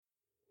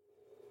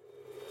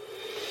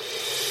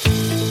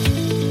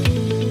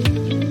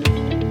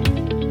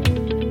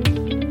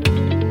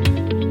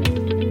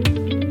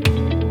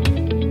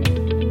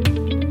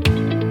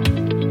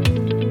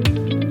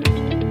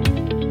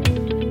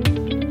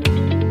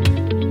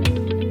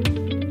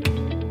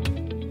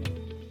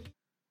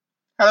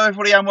Hello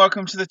everybody and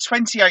welcome to the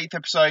 28th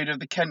episode of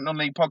the Kent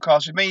Non-League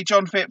podcast with me,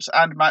 John Phipps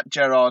and Matt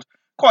Gerard.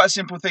 Quite a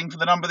simple thing for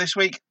the number this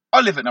week. I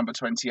live at number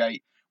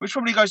 28, which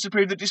probably goes to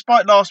prove that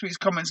despite last week's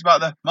comments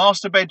about the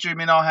master bedroom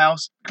in our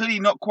house, clearly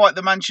not quite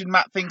the mansion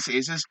Matt thinks it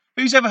is, as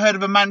who's ever heard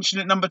of a mansion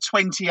at number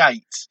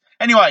 28?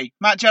 Anyway,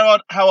 Matt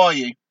Gerard, how are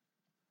you?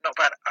 Not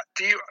bad.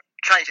 Do you,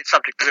 change the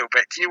subject a little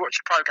bit, do you watch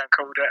a programme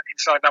called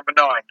Inside Number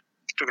 9?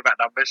 Talking about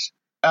numbers.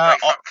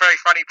 Very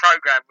funny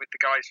programme with the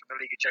guys from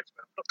the League of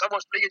Gentlemen. I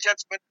watched League of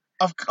Gentlemen.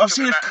 I've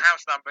seen about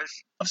house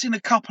numbers. I've seen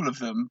a couple of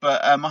them,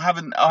 but I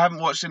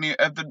haven't watched any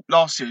of the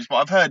last series.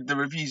 But I've heard the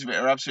reviews of it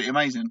are absolutely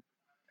amazing.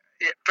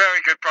 Yeah, very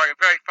good programme,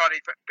 very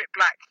funny, but a bit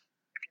black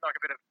if you like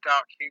a bit of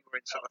dark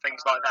humour and sort of things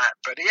like that.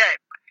 But yeah,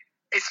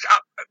 it's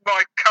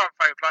my current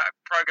favourite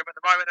programme at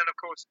the moment. And of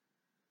course,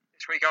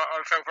 this week I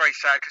felt very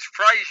sad because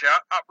Frasier,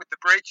 Up with the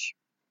Bridge,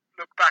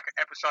 look back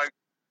at episode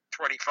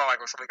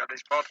 25 or something like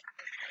this pod.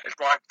 It's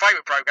my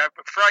favourite programme,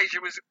 but Frasier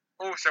was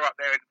also up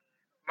there, and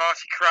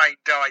Marty Crane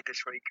died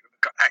this week.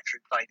 Got actor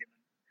who played him.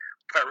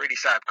 Felt really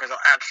sad because I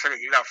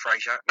absolutely love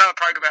Frasier. Another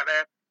programme out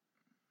there,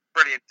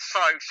 brilliant,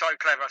 so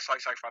clever, so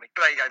funny.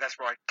 But there you go, that's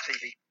my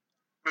TV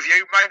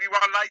review. Maybe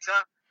one later.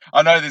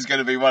 I know there's going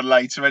to be one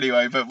later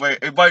anyway, but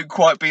it won't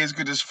quite be as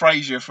good as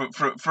Frasier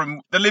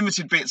from the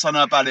limited bits I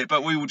know about it.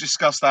 But we will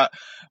discuss that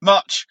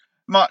much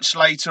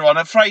later on.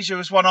 And Frasier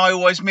was one I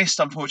always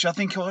missed, unfortunately. I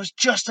think I was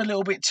just a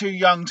little bit too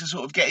young to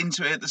sort of get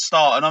into it at the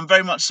start. And I'm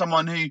very much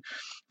someone who, if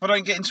I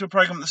don't get into a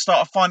programme at the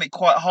start, I find it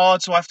quite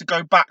hard. So I have to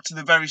go back to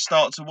the very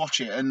start to watch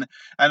it. And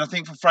I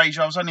think for Frasier,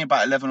 I was only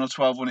about 11 or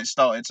 12 when it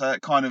started. So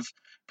that kind of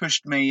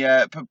pushed me,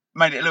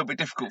 made it a little bit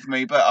difficult for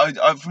me. But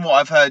I, from what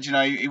I've heard, you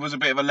know, he was a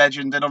bit of a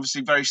legend and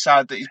obviously very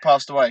sad that he's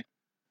passed away.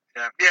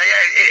 Yeah.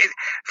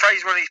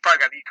 Frasier's one of these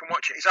programmes, you can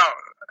watch it.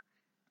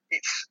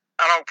 It's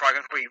an old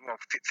programme, probably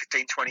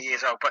 15, 20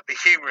 years old, but the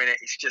humour in it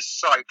is just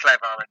so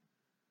clever. And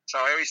so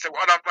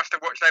I must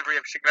have watched every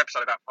single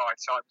episode about 5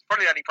 times.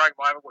 Probably the only programme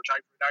I ever watched over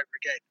and over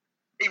again.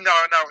 Even though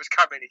I know it was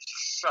coming, it's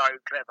just so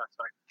clever.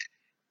 So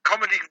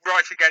comedy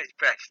writing at its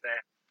best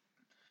there.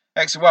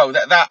 Excellent. Well,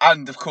 that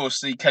and of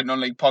course the Kent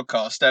Non-League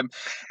podcast.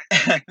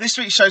 This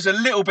week's show's a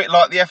little bit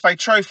like the FA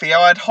Trophy.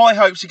 I had high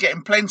hopes of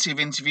getting plenty of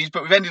interviews,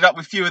 but we've ended up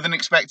with fewer than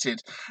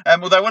expected.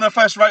 Although when I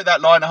first wrote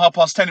that line at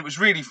 10:30, it was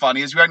really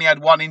funny as we only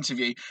had one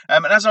interview.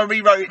 And as I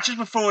rewrote it just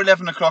before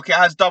 11 o'clock, it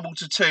has doubled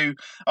to 2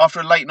 after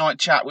a late night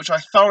chat, which I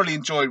thoroughly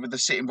enjoyed with the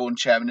Sittingbourne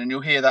chairman, and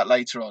you'll hear that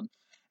later on.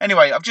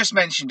 Anyway, I've just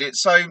mentioned it,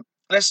 so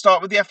let's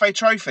start with the FA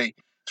Trophy.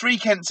 3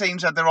 Kent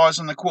teams had their eyes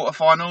on the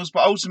quarterfinals,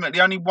 but ultimately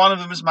only one of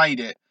them has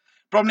made it.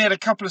 Bromley had a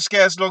couple of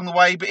scares along the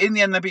way, but in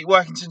the end they beat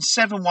Workington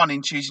 7-1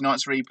 in Tuesday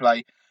night's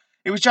replay.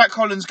 It was Jack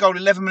Holland's goal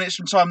 11 minutes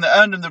from time that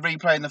earned them the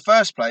replay in the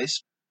first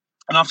place,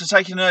 and after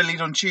taking an early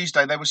lead on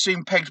Tuesday, they were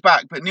soon pegged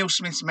back, but Neil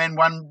Smith's men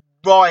ran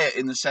riot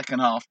in the second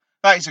half.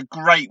 That is a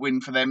great win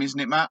for them, isn't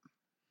it, Matt?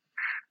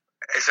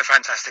 It's a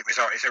fantastic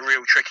result. It's a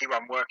real tricky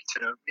one.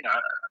 Workington,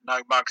 no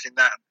mugs in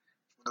that.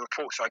 From the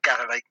reports I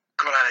gather, they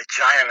got out of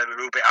jail a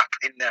little bit up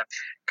in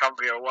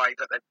Cumbria away,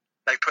 but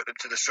they've put them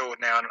to the sword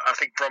now, and I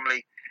think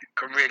Bromley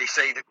can really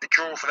see that the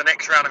draw for the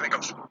next round. I think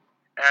got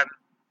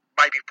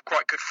maybe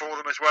quite good for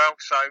them as well.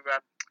 So I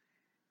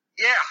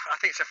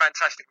think it's a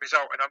fantastic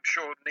result, and I'm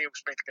sure Neil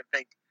Smith can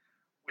think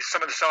with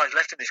some of the sides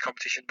left in this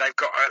competition, they've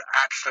got an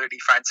absolutely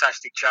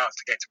fantastic chance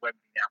to get to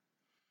Wembley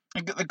now.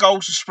 And the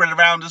goals are spread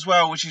around as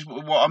well, which is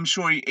what I'm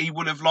sure he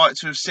would have liked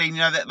to have seen.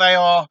 You know, that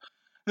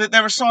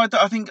they're a side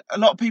that I think a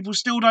lot of people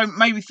still don't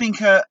maybe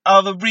think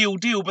are the real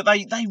deal, but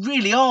they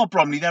really are,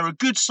 Bromley. They're a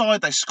good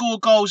side. They score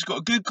goals. You've got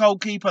a good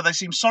goalkeeper. They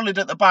seem solid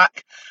at the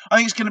back. I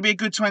think it's going to be a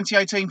good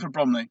 2018 for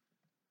Bromley.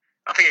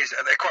 I think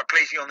they're quite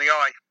pleasing on the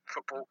eye,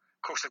 football.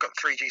 Of course, they've got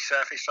 3G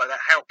surface, so that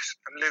helps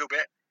a little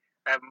bit.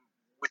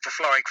 With the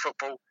flowing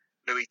football,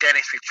 Louis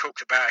Dennis, we've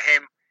talked about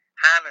him.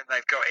 Hanlon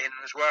they've got in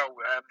as well.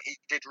 He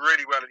did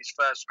really well in his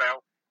first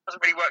spell.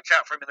 Hasn't really worked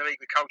out for him in the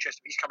league with Colchester,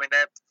 but he's come in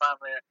there,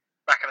 found the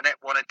back of the net,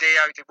 won a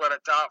Dio, did well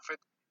at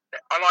Dartford.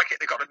 I like it.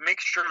 They've got a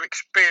mixture of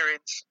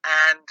experience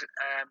and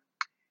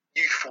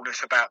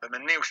youthfulness about them.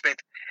 And Neil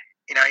Smith,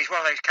 he's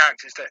one of those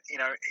characters that,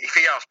 if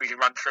he asked me to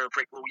run through a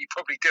brick wall, you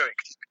probably do it.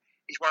 Cause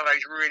he's one of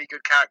those really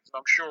good characters. And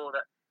I'm sure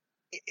that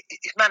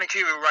his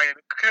managerial reign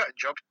and curtain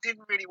jobs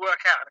didn't really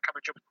work out in a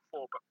couple of jobs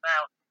before, but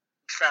now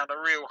he's found a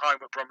real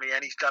home at Bromley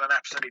and he's done an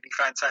absolutely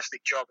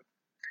fantastic job.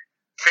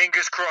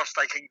 Fingers crossed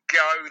they can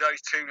go those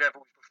 2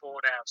 levels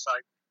before now. So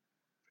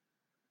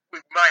we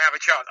may have a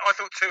chance. I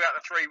thought 2 out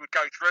of 3 would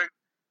go through.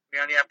 We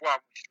only have 1,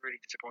 which is really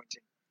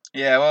disappointing.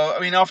 Yeah, well, I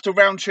mean, after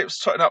round trips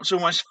totting up to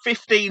almost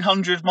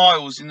 1,500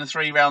 miles in the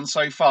 3 rounds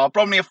so far,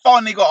 Bromley have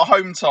finally got a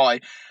home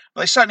tie.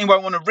 But they certainly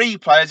won't want a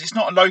replay as it's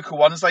not a local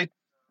one, as they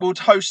will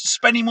host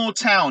Spennymoor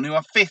Town, who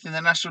are 5th in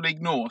the National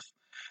League North.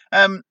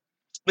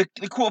 The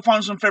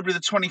quarterfinals on February the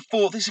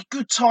 24th. It's a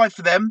good tie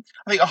for them.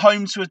 I think a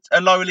home to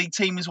a lower league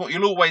team is what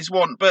you'll always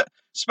want. But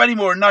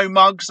Spennymoor are no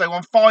mugs. They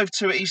won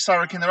 5-2 at East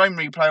Thurrock in their own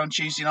replay on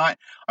Tuesday night.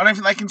 I don't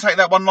think they can take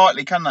that one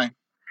lightly, can they?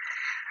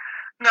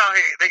 No,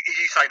 as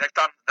you say, they've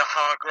done the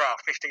hard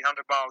graft,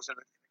 1,500 miles in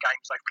the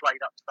games they've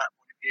played up to that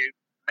point of view.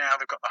 now.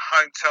 They've got the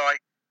home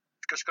tie.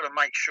 Just got to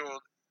make sure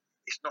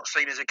it's not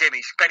seen as a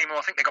gimme. Spennymoor,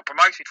 I think they got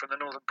promoted from the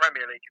Northern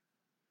Premier League.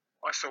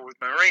 I saw with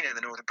Marine in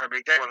the Northern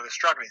Premier League, they're one of the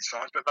struggling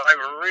sides, but they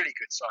were a really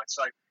good side.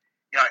 So,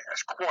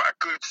 it's quite a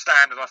good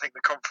standard. I think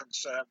the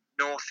Conference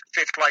North,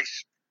 5th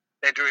place,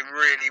 they're doing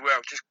really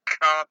well. Just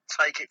can't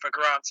take it for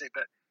granted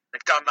that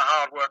they've done the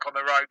hard work on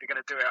the road. They're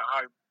going to do it at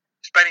home.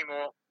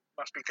 Spennymoor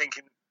must be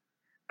thinking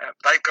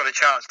they've got a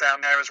chance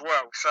down there as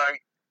well. So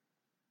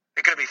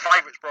they're going to be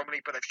favourites, Bromley,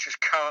 but they just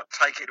can't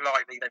take it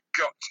lightly. They've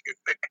got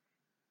to,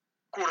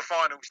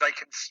 quarterfinals. They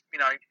can, as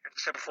I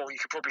said before, you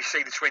can probably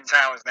see the Twin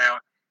Towers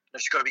now. They've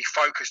just got to be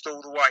focused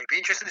all the way. It'd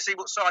be interesting to see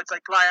what sides they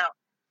play out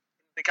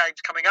in the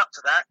games coming up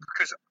to that,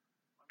 because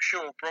I'm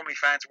sure Bromley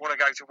fans want to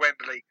go to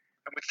Wembley.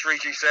 And with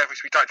 3G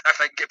service, we don't know if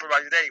they can get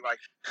promoted anyway.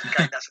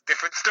 Again, that's a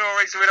different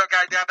story, so we're not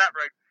going down that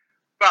route.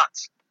 But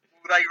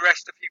will they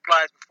rest a few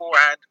players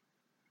beforehand?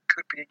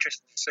 Could be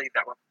interesting to see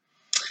that one.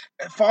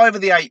 5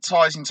 of the 8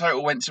 ties in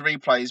total went to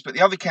replays, but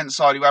the other Kent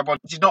side who had one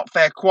did not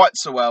fare quite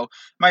so well.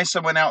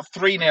 Maidstone went out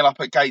 3-0 up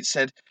at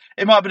Gateshead.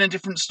 It might have been a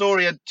different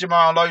story had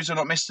Jamal Loza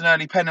not missed an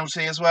early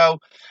penalty as well.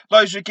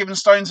 Loza had given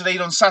Stones a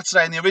lead on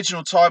Saturday in the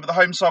original tie, but the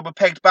home side were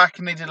pegged back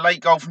and needed a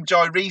late goal from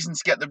Joey Reason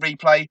to get the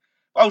replay.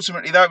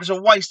 Ultimately, though, it was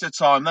a waste of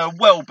time. They were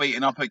well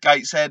beaten up at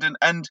Gateshead,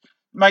 and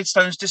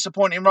Maidstone's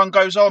disappointing run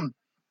goes on.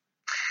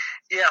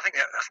 Yeah, I think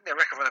their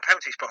record on the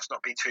penalty spot's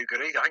not been too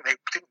good either. I think they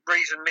didn't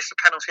Reason miss a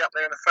penalty up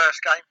there in the first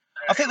game.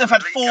 I think they've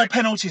had 4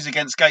 penalties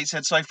against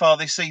Gateshead so far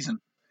this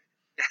season.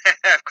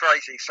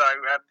 Crazy. So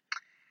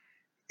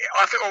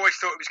I always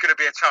thought it was going to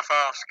be a tough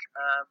ask.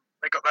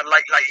 They got that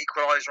late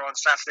equaliser on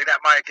Saturday.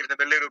 That may have given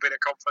them a little bit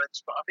of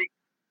confidence. But I think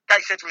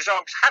Gateshead's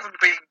results haven't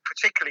been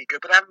particularly good,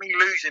 but they haven't been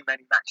losing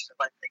many matches,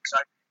 I don't think so.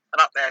 And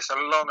up there, it's a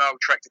long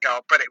old trek to go.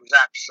 I bet it was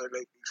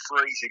absolutely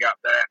freezing up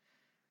there.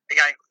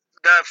 Again,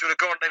 nerves would have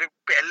gone a little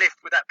bit of lift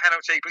with that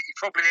penalty, but it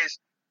probably is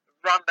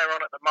the run they're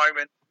on at the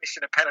moment,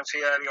 missing a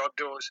penalty early on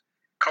doors,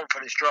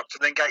 confidence dropped,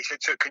 and then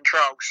Gateshead took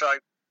control. So,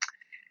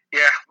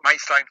 yeah,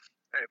 Maidstone,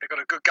 they've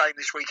got a good game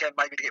this weekend,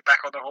 maybe to get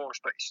back on the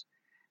horse, but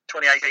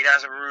 2018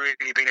 hasn't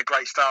really been a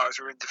great start as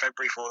we're into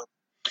February for them.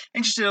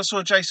 Interesting, I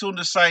saw Jay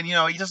Saunders saying,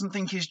 he doesn't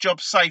think his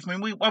job's safe. I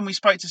mean, when we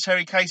spoke to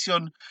Terry Casey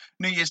on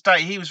New Year's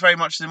Day, he was very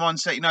much in the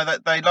mindset,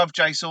 that they love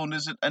Jay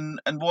Saunders and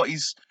what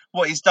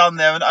he's done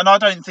there. And I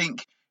don't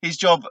think his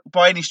job,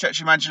 by any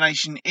stretch of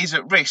imagination, is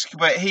at risk,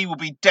 but he will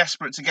be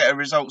desperate to get a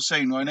result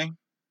soon, won't he?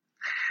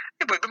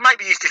 Yeah, but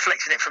maybe he's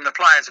deflecting it from the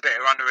players a bit,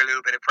 or under a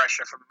little bit of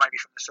pressure from the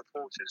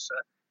supporters.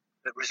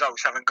 The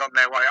results haven't gone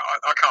their way.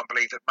 I can't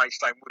believe that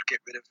Maidstone would get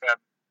rid of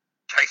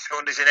Jay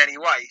Saunders in any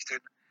way. He's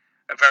doing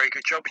a very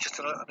good job. He's just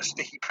on a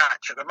sticky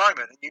patch at the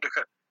moment. And you look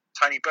at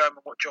Tony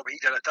Berman, what job he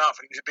did at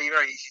Dartford. It would be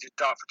very easy to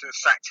Dartford to have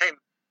sacked him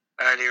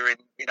earlier in,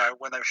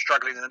 when they were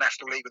struggling in the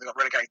National League when they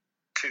got relegated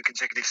 2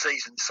 consecutive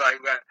seasons. So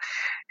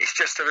it's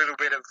just a little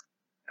bit of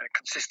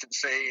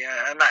consistency.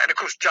 And of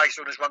course, Jay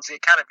Saunders runs the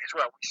academy as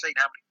well. We've seen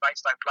how many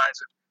Maidstone players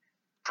have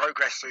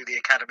progressed through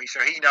the academy, so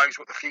he knows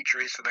what the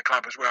future is for the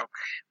club as well.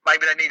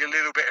 Maybe they need a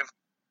little bit of,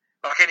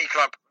 like any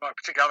club, like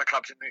particularly other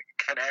clubs in the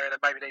Kent area,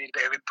 maybe they need a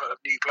bit of input of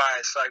new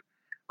players. So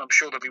I'm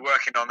sure they'll be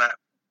working on that.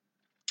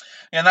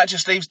 Yeah, and that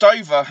just leaves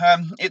Dover.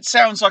 It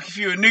sounds like if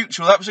you were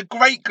neutral, that was a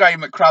great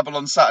game at Crabble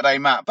on Saturday,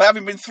 Matt. But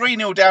having been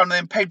 3-0 down and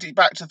then pegged it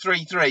back to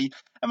 3-3, it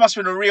must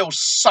have been a real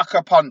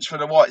sucker punch for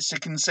the Whites to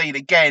concede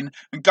again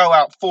and go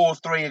out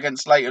 4-3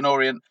 against Leyton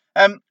Orient.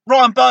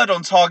 Ryan Bird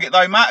on target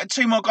though, Matt.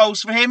 2 more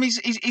goals for him. He's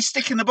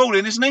sticking the ball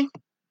in, isn't he?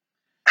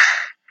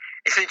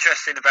 It's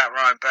interesting about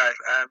Ryan Bird.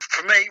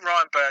 For me,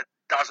 Ryan Bird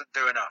doesn't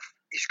do enough.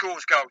 He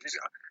scores goals.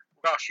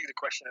 We'll ask you the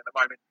question at the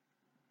moment.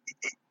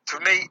 For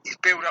me, his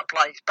build-up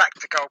play, his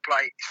back-to-goal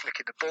play, he's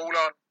flicking the ball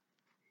on.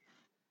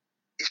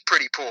 He's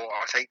pretty poor,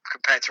 I think,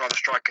 compared to other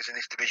strikers in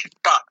this division.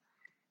 But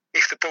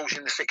if the ball's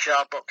in the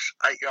 6-yard box,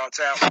 8 yards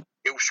out,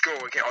 he'll score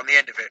and get on the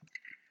end of it.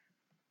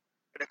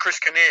 But the Chris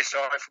Kinnear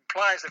side, from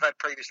players they've had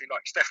previously,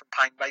 like Stephen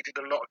Payne, they did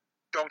a lot of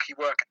donkey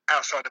work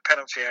outside the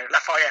penalty area.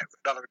 Lafayette,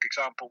 another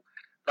example,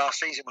 last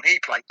season when he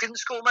played, didn't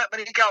score that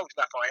many goals,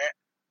 Lafayette,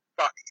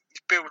 but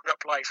his build-up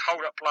play, his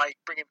hold-up play,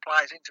 bringing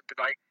players into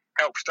play,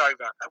 helps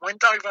Dover. And when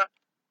Dover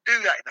do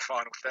that in the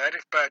final third,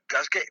 if Bird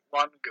does get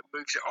one,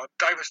 moves it on,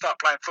 Dover start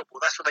playing football.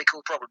 That's what they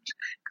call problems.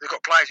 They've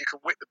got players who can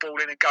whip the ball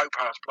in and go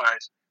past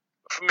players.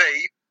 But for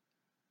me,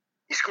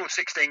 he scored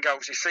 16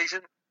 goals this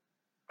season.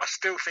 I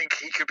still think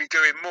he could be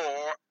doing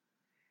more.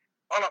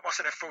 I like my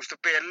centre forwards to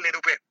be a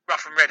little bit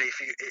rough and ready,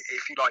 if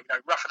you like,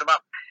 roughen them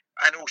up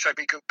and also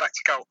be good back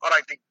to goal. I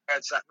don't think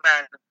Bird's that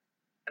man.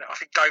 And I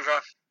think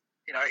Dover,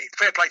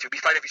 fair play to him.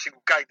 He's played every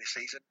single game this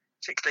season,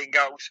 16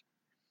 goals.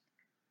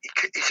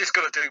 He's just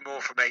got to do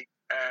more for me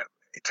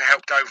to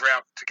help Dover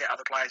out, to get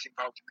other players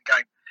involved in the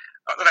game.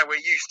 I don't know where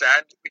you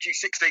stand. Would you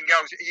 16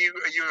 goals? Are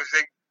you a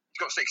thing? he's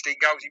got 16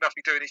 goals. He must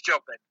be doing his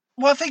job then.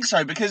 Well, I think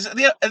so, because at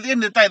the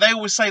end of the day, they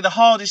always say the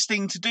hardest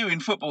thing to do in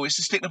football is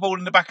to stick the ball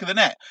in the back of the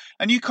net.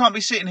 And you can't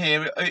be sitting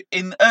here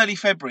in early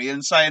February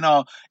and saying,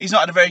 oh, he's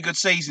not had a very good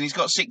season, he's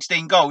got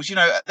 16 goals. You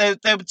know,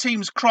 there were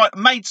teams,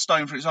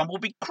 Maidstone, for example,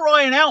 would be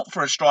crying out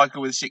for a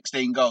striker with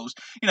 16 goals.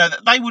 You know,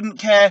 they wouldn't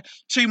care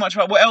too much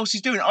about what else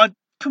he's doing. I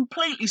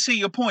completely see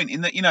your point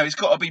in that, you know, he's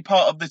got to be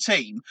part of the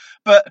team.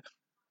 But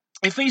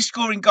if he's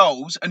scoring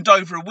goals and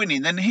Dover are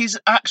winning, then his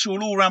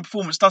actual all-round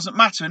performance doesn't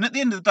matter. And at the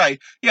end of the day,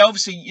 yeah,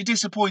 obviously you're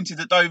disappointed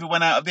that Dover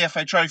went out of the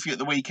FA Trophy at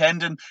the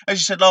weekend. And as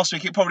you said last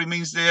week, it probably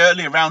means the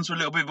earlier rounds were a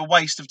little bit of a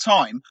waste of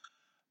time.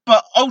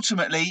 But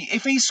ultimately,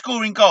 if he's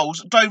scoring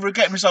goals, Dover are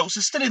getting results,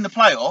 they're still in the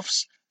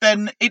playoffs,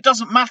 then it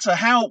doesn't matter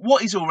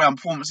what his all-round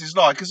performance is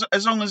like,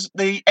 as long as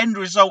the end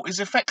result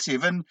is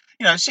effective. And,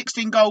 you know,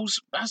 16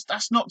 goals,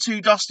 that's not too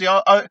dusty.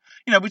 You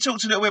know, we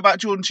talked a little bit about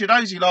Jordan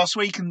Chidozie last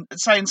week and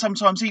saying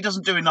sometimes he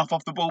doesn't do enough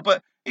off the ball,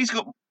 but he's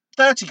got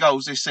 30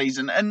 goals this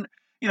season. And,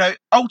 you know,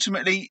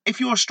 ultimately, if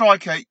you're a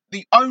striker,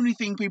 the only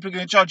thing people are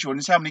going to judge you on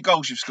is how many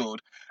goals you've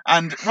scored.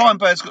 And Ryan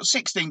Bird's got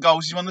 16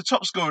 goals. He's one of the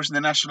top scorers in the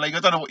National League. I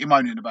don't know what you're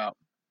moaning about.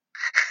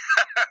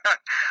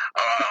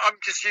 I'm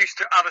just used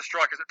to other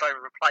strikers that Dover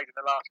have played in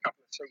the last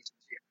couple of seasons.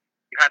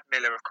 You had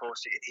Miller, of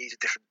course. He's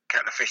a different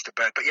kettle of fish to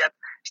Bird. But you had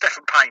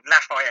Stephen Payne,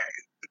 Lafayette,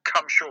 who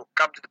come short,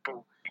 come to the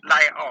ball,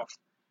 lay it off.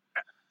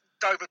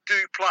 Dover do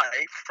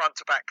play front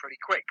to back pretty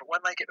quick, but when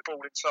they get the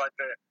ball inside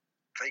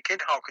they can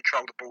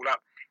control the ball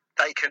up.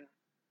 They can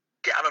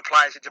get other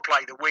players into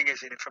play, the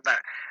wingers in from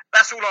that.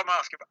 That's all I'm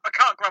asking. I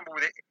can't grumble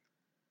with it.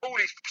 All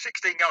these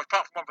 16 goals,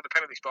 apart from one from the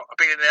penalty spot, have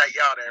been in the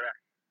 8-yard area.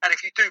 And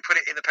if you do put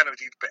it in the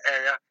penalty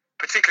area,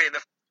 particularly in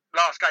the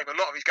last game, a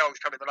lot of his goals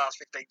come in the last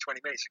 15,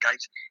 20 minutes of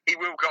games, he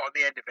will go on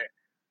the end of it.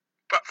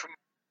 But from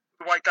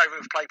the way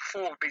Dover have played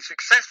before, been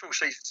successful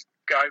seasons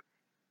ago,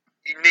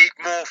 you need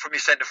more from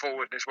your centre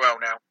forward as well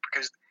now.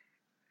 Because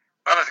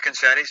another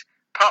concern is,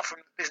 apart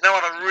from, there's no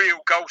other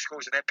real goal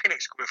scorers in there.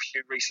 Pinnock scored a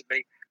few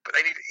recently, but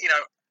they need, you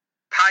know,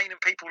 Payne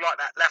and people like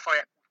that,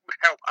 Lafayette, would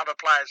help other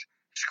players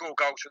score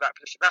goals for that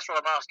position. That's what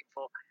I'm asking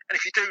for. And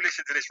if you do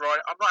listen to this, right,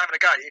 I'm not having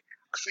a go at you.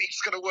 I think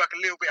he's going to work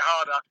a little bit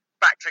harder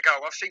back to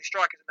goal. I've seen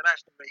strikers in the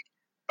National League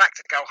back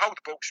to goal, hold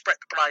the ball, spread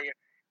the play,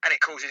 and it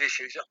causes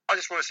issues. I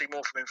just want to see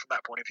more from him from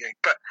that point of view.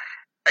 But,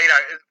 you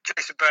know,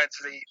 Jason Burns,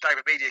 the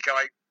Dover media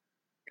guy,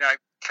 you know,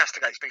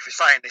 castigates me for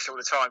saying this all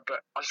the time,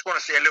 but I just want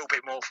to see a little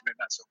bit more from him,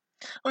 that's all.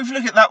 Well, if you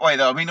look at it that way,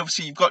 though, I mean,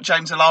 obviously you've got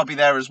James Alabi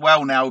there as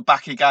well now,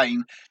 back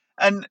again.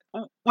 And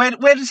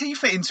where does he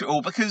fit into it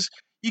all? Because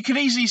you could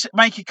easily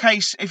make a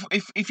case,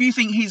 if you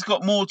think he's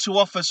got more to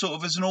offer sort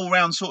of as an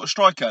all-round sort of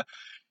striker,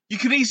 you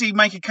could easily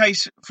make a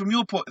case from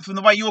your point, from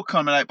the way you're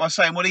coming out by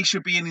saying, well, he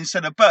should be in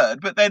instead of Bird.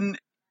 But then,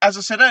 as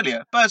I said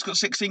earlier, Bird's got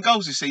 16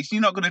 goals this season.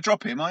 You're not going to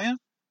drop him, are you?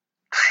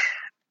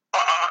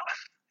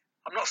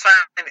 I'm not saying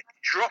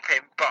drop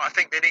him, but I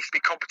think there needs to be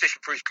competition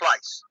for his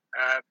place.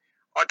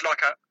 I'd like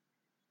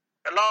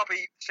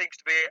Alabi seems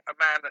to be a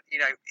man that, you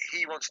know,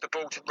 he wants the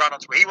ball to run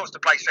onto. He wants to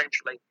play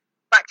centrally.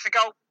 Back to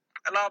goal,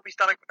 Alabi's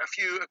done a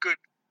few good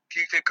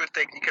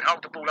things. He can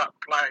hold the ball up,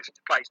 players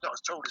into place. Not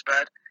as tall as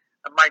Bird,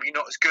 and maybe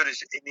not as good as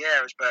in the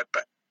air as Bird.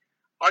 But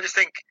I just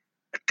think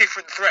a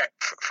different threat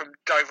from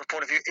Dover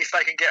point of view, if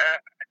they can get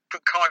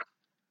put kind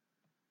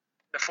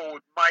the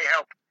forward, may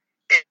help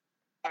in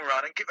the long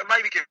run and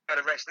maybe give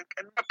Bird a rest.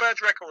 And Bird's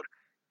record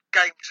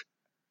games,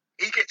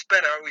 he gets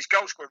better, or his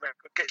goal scoring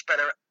record gets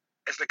better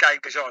as the game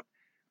goes on.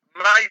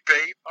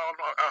 Maybe, I'm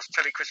not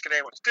telling Chris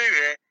Kinnear what to do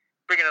here,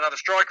 bringing another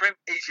striker in,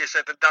 easier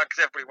said than done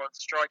because everybody wants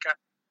a striker.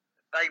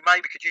 They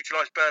maybe could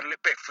utilise Bird a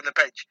little bit from the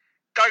bench.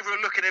 Dover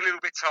are looking a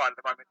little bit tired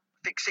at the moment. I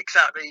think 6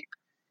 out of the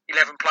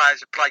 11 players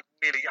have played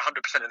nearly 100%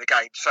 of the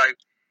game. So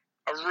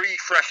a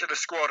refresh of the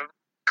squad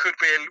could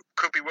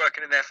be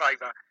working in their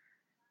favour.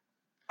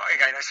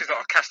 Again, this is like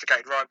I've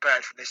castigated Ryan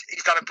Bird from this.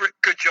 He's done a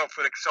good job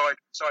for the side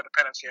the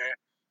penalty area.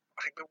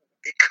 I think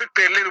it could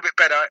be a little bit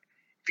better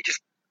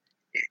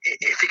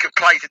if he could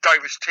play to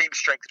Dover's team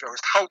strength as well.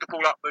 Just hold the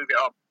ball up, move it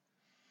on.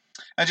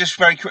 And just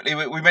very quickly,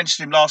 we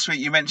mentioned him last week,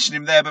 you mentioned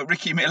him there, but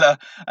Ricky Miller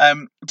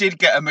did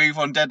get a move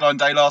on deadline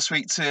day last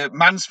week to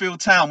Mansfield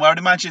Town, where I'd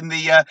imagine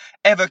the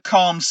ever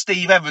calm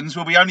Steve Evans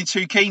will be only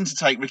too keen to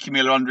take Ricky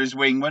Miller under his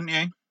wing, wouldn't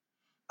you?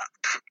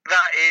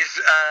 That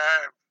is,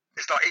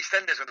 it's like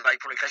EastEnders when they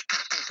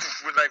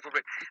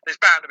probably there's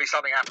bound to be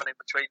something happening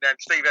between them,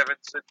 Steve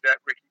Evans and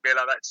Ricky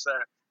Miller. That's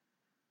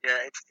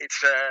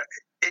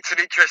it's an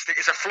interesting,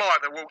 it's a fly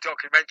on the wall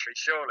documentary,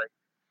 surely.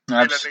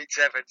 Miller meets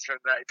Evans from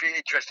that. If you're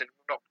interested,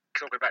 I'm not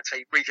talking about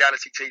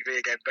reality TV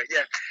again, but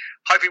yeah,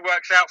 hope it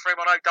works out for him.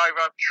 I know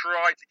Dover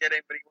tried to get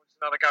him, but he wants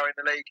another go in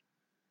the league,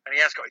 and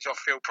he has got his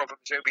off-field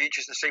problems. It'll be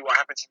interesting to see what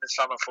happens in the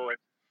summer for him.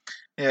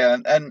 Yeah,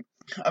 and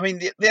I mean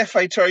the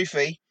FA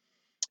Trophy,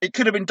 it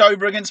could have been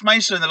Dover against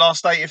Maidstone in the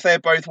last 8 if they're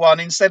both won.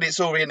 Instead, it's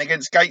Orient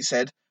against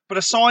Gateshead. But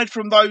aside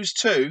from those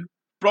two,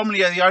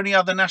 Bromley are the only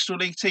other National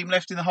League team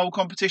left in the whole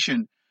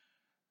competition.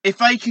 If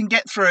they can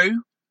get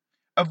through,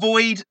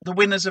 avoid the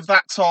winners of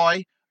that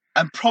tie,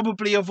 and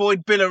probably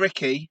avoid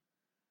Billericay,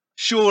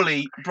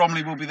 surely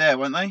Bromley will be there,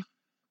 won't they?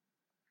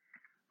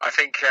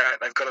 think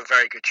they've got a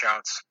very good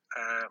chance,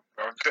 a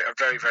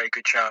very, very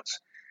good chance.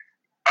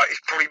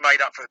 It's probably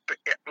made up for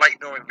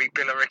Leyton Orient v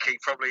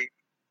Billericay, probably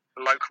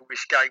the local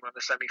risk game on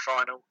the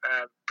semi-final.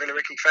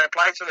 Billericay, fair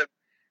play to them,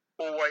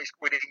 always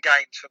winning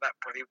games from that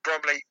point of view.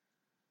 Bromley,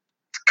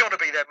 it's got to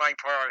be their main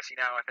priority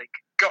now, I think.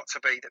 Got to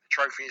be that the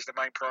trophy is the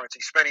main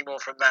priority. Spending more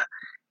from that.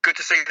 Good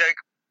to see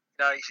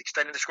that he's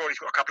extending the squad. He's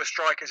got a couple of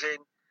strikers in,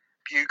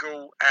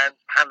 Bugle and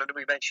Hanlon, that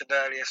we mentioned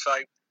earlier. So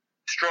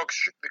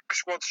the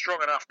squad's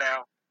strong enough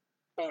now.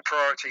 All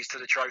priorities to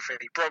the trophy.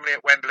 Bromley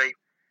at Wembley.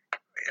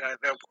 I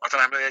don't know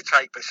how many they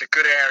take, but it's a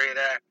good area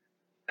there.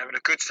 Having a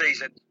good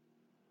season.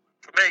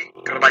 For me,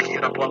 got to make it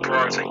your number one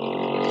priority.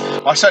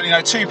 I certainly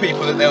know two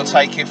people that they'll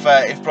take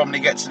if Bromley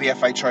get to the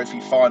FA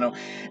Trophy final.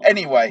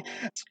 Anyway,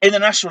 in the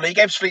National League,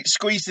 Ebbsfleet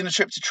squeezed in a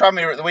trip to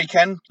Tranmere at the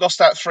weekend,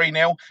 lost out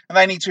 3-0, and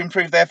they need to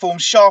improve their form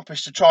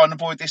sharpish to try and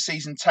avoid this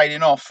season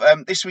tailing off.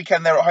 This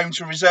weekend they're at home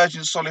to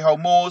resurgent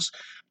Solihull Moors,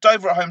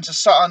 Dover at home to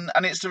Sutton,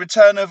 and it's the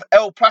return of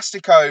El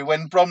Plastico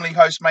when Bromley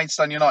host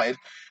Maidstone United.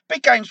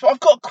 Big games, but I've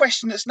got a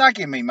question that's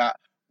nagging me, Matt.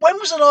 When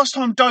was the last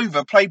time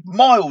Dover played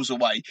miles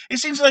away?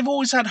 It seems they've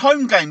always had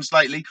home games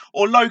lately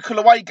or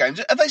local away games.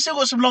 Have they still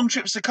got some long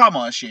trips to come,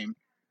 I assume?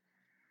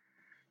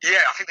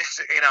 Yeah, I think this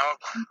is,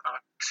 I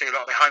see a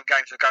lot of the home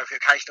games will go for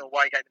the occasional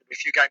away game. There'll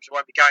be a few games they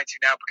won't be going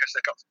to now because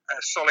they've got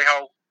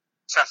Solihull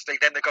Saturday,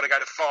 then they've got to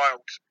go to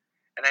Fylde,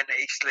 and then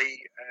Eastleigh.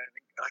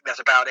 I think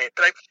that's about it.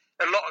 But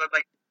a lot of them,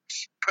 they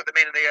put them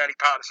in the early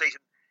part of the season.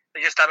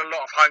 They just had a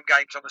lot of home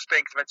games on the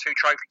spin because they've had 2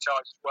 trophy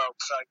ties as well.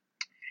 So,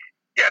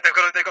 yeah, they've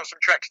got some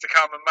treks to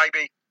come, and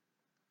maybe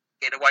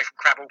getting away from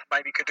Crabble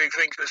maybe could do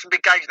things. But some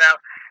big games now,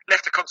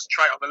 left to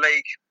concentrate on the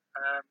league.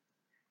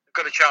 They've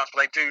got a chance,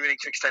 but they do need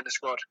to extend the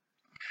squad.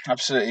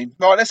 Absolutely.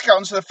 Right, let's get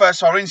on to the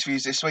first of our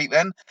interviews this week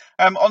then.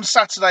 On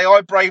Saturday,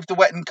 I braved the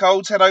wet and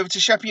cold, head over to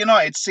Sheppey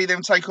United to see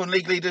them take on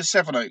league leaders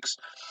Sevenoaks.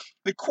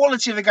 The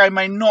quality of the game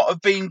may not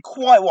have been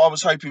quite what I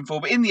was hoping for,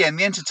 but in the end,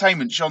 the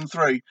entertainment shone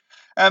through.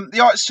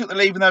 The Ites took the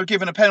lead when they were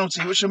given a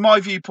penalty, which from my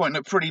viewpoint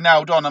looked pretty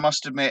nailed on, I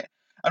must admit.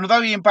 And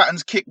although Ian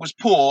Batten's kick was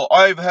poor,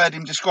 I overheard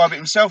him describe it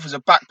himself as a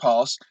back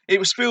pass. It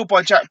was spilled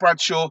by Jack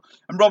Bradshaw,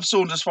 and Rob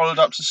Saunders followed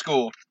up to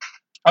score.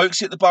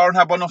 Oaks hit the bar and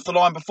had one off the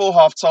line before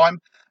half-time,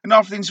 and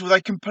after the interval they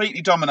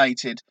completely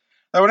dominated.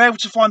 They were able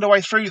to find a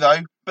way through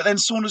though, but then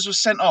Saunders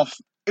was sent off.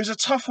 It was a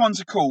tough one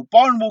to call.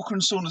 Byron Walker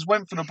and Saunders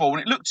went for the ball,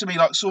 and it looked to me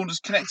like Saunders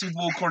connected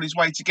Walker on his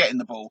way to getting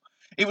the ball.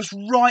 It was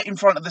right in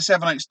front of the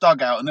Sevenoaks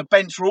dugout, and the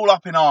bench were all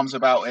up in arms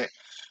about it.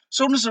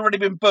 Saunders had already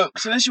been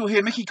booked, and as you'll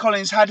hear, Mickey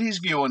Collins had his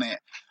view on it.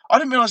 I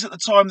didn't realise at the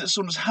time that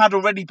Saunders had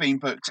already been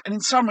booked, and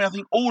in summary, I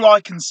think all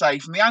I can say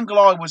from the angle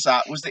I was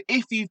at was that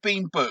if you've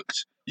been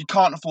booked, you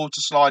can't afford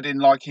to slide in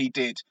like he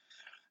did.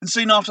 And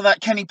soon after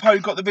that, Kenny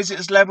Pogue got the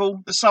visitors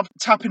level, the sub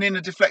tapping in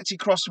a deflected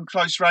cross from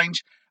close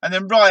range, and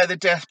then right at the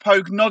death,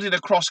 Pogue nodded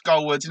across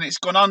goalwards, and it's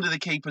gone under the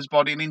keeper's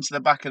body and into the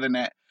back of the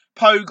net.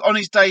 Pogue, on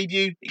his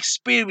debut,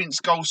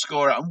 experienced goal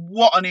scorer, and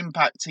what an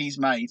impact he's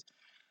made.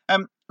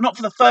 Not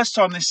for the first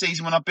time this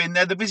season when I've been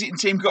there, the visiting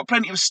team got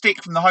plenty of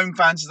stick from the home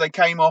fans as they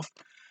came off.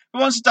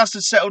 But once the dust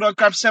had settled, I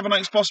grabbed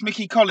Sevenoaks boss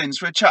Mickey Collins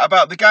for a chat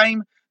about the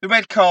game, the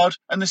red card,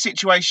 and the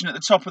situation at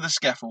the top of the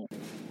scaffold.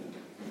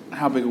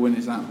 How big a win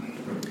is that?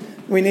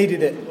 We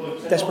needed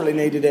it, desperately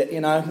needed it. We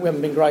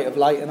haven't been great of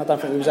late, and I don't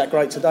think we was that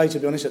great today, to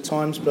be honest, at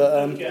times.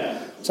 But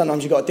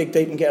sometimes you've got to dig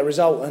deep and get a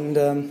result,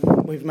 and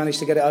we've managed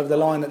to get it over the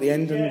line at the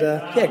end.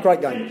 And great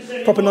game,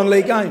 proper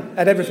non-league game,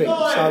 had everything.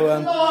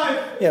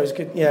 So it was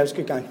good. Yeah, it was a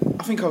good game.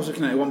 I think I was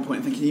looking at it at one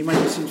point and thinking you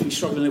maybe seem to be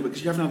struggling a little bit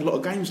because you haven't had a lot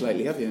of games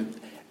lately, have you?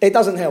 It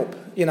doesn't help,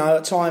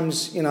 at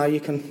times, you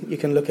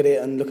can look at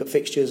it and look at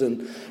fixtures,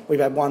 and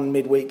we've had one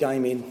midweek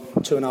game in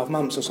 2.5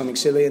 months or something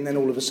silly, and then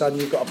all of a sudden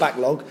you've got a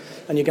backlog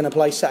and you're going to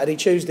play Saturday,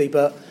 Tuesday,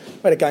 but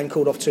we had a game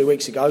called off 2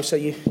 weeks ago, so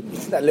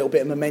that little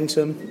bit of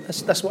momentum,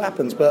 that's what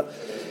happens, but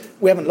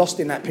we haven't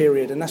lost in that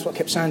period, and that's what I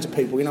kept saying to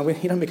people, you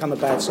don't become a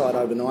bad side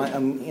overnight,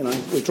 and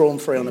we've drawn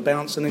 3 on the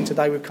bounce, and then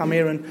today we've come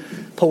here and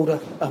pulled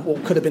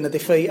what could have been a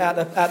defeat out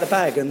the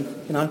bag,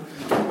 and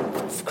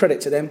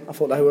credit to them. I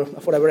thought they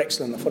were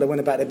excellent. I thought they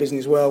went about their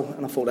business well,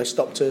 and I thought they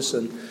stopped us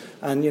and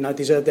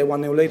deserved their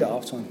 1-0 lead at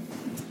half time.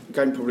 The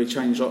game probably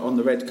changed on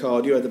the red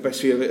card. You had the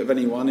best view of it of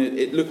anyone.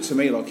 It looked to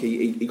me like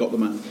he got the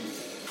man.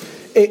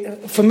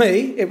 For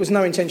me, it was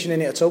no intention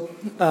in it at all.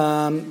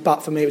 But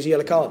for me, it was a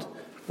yellow card.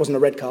 It wasn't a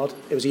red card.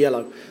 It was a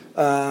yellow.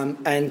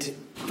 And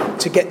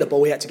to get the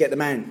ball, he had to get the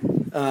man.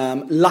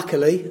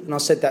 Luckily, and I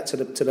said that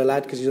to the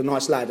lad because he's a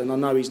nice lad, and I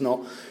know he's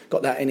not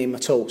got that in him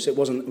at all. So it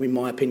wasn't, in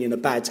my opinion, a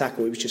bad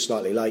tackle. It was just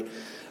slightly late.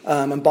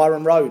 And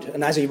Byron rode,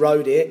 and as he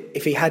rode it,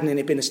 if he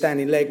hadn't been a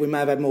standing leg, we may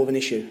have had more of an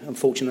issue.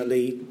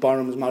 Unfortunately,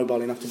 Byron was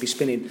mobile enough to be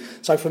spinning.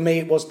 So for me,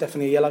 it was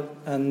definitely a yellow,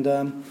 and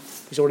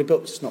He's already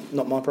booked. It's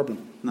not my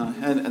problem. No,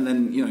 and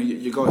then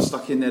your guy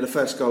stuck in there. The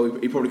first goal,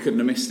 he probably couldn't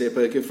have missed it,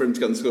 but good for him to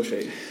get on the score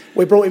sheet.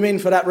 We brought him in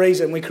for that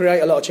reason. We create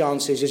a lot of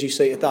chances, as you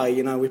see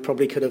today. We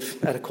probably could have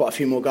had quite a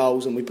few more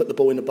goals, and we put the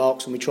ball in the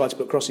box and we tried to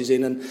put crosses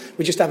in, and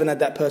we just haven't had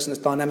that person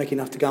that's dynamic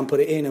enough to go and put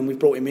it in. And we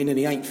brought him in, and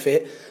he ain't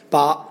fit,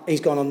 but he's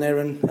gone on there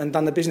and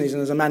done the business.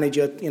 And as a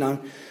manager,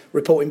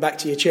 reporting back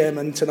to your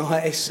chairman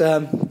tonight, it's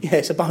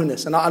a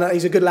bonus. And I know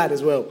he's a good lad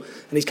as well,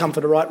 and he's come for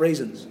the right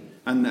reasons.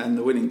 And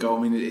the winning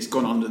goal, it's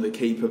gone under the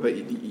keeper, but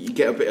you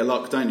get a bit of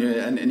luck, don't you?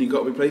 And you've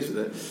got to be pleased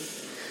with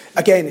it.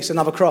 Again, it's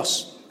another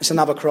cross.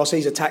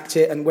 He's attacked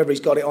it, and whether he's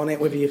got it on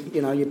it, whether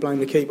you blame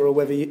the keeper or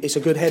whether it's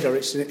a good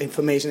header,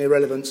 for me it's an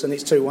irrelevance, and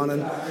it's 2-1,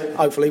 and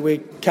hopefully we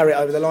carry it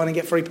over the line and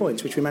get 3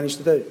 points, which we managed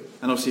to do.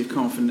 And obviously, if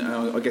confident,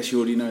 I guess you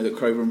already know that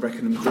Crowborough and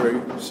Beckenham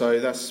drew, so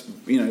that's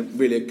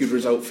really a good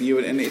result for you,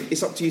 and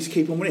it's up to you to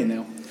keep on winning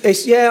now.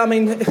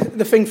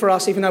 The thing for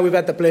us, even though we've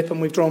had the blip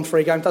and we've drawn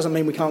 3 games, doesn't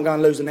mean we can't go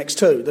and lose the next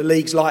 2. The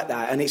league's like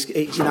that, and it's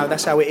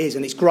that's how it is,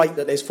 and it's great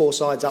that there's 4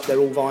 sides up there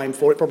all vying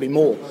for it, probably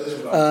more,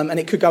 and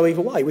it could go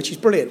either way, which is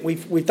brilliant.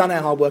 We've done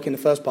our hard work in the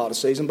first part of the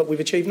season, but we've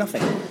achieved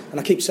nothing, and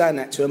I keep saying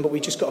that to them, but we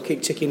just got to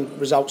keep ticking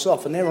results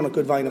off, and they're on a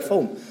good vein of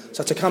form.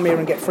 So to come here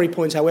and get 3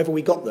 points, however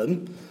we got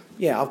them,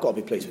 I've got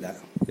to be pleased with that.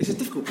 It's a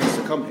difficult place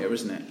to come here,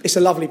 isn't it? It's a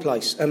lovely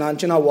place, and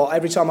do you know what?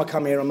 Every time I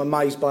come here, I'm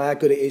amazed by how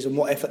good it is and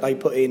what effort they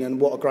put in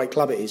and what a great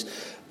club it is.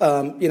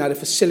 The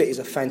facilities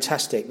are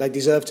fantastic. They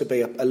deserve to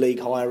be a league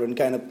higher and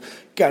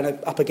going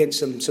up against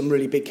some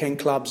really big Kent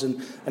clubs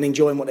and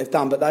enjoying what they've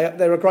done. But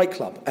they're a great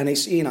club, and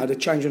it's the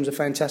change rooms are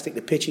fantastic.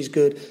 The pitch is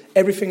good.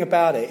 Everything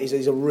about it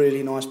is a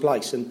really nice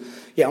place. And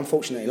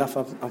unfortunately enough,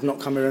 I've not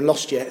come here and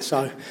lost yet.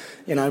 So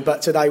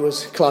but today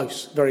was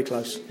close, very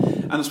close.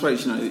 And I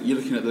suppose you're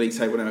looking at the league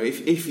table now.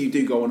 If you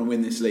do go on and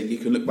win this league, you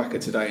can look back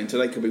at today, and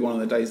today could be one of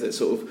the days that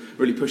sort of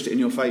really pushed it in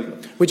your favour.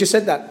 We just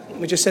said that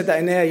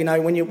in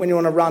there. When you're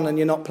on a run and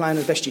you're not playing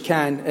as best you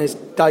can, there's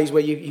days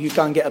where you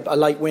go and get a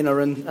late winner,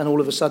 and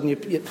all of a sudden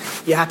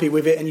you're happy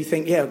with it, and you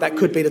think, that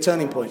could be the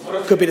turning point.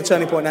 Could be the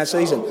turning point in our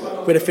season.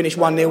 We'd have finished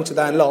 1-0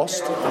 today and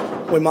lost.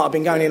 We might have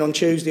been going in on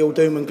Tuesday all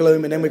doom and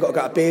gloom, and then we've got to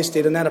go to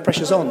Bearsted, and now the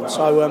pressure's on.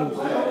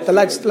 So the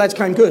lads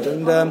came good,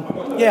 and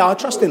I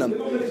trust in them.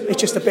 It's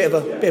just a bit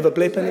of a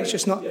blip, and it's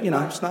just not,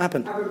 it's not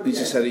happened. You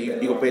just said that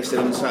you got Bearsted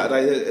on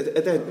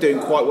Saturday. They're doing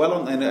quite well,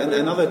 aren't they? And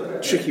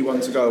another tricky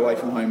one to go away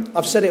from home.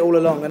 I've said it all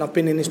along, and I've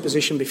been in this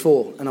position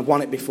before, and I've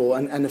won it before.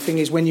 And the thing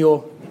is, when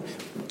you're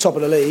top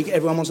of the league,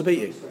 everyone wants to beat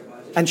you.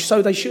 And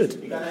so they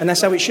should, and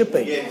that's how it should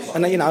be.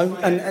 And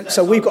and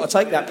so we've got to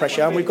take that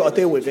pressure, and we've got to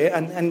deal with it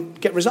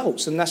and get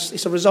results. And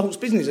it's a results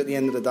business at the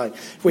end of the day.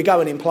 If we go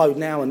and implode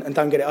now and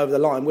don't get it over the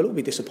line, we'll all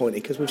be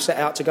disappointed because we've set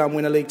out to go and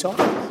win a league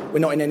title. We're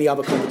not in any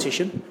other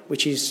competition,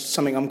 which is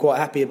something I'm quite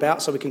happy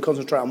about. So we can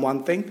concentrate on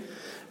one thing.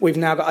 We've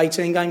now got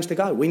 18 games to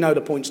go. We know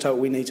the points total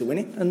we need to win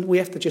it, and we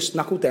have to just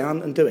knuckle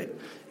down and do it.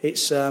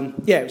 I'm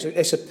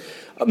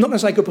not going to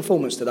say good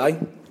performance today,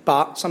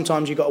 but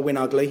sometimes you've got to win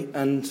ugly,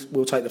 and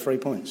we'll take the 3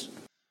 points.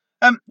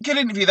 Good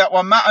interview, that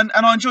one, Matt, and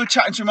I enjoyed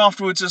chatting to him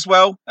afterwards as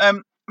well.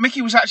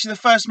 Mickey was actually the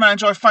first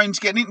manager I phoned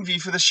to get an interview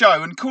for the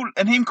show,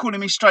 and him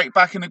calling me straight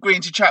back and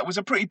agreeing to chat was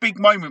a pretty big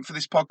moment for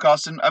this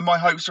podcast and my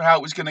hopes for how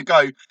it was going to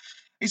go.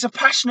 He's a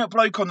passionate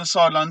bloke on the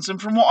sidelines,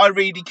 and from what I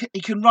read,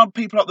 he can rub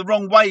people up the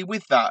wrong way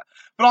with that.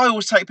 But I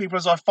always take people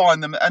as I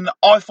find them, and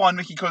I find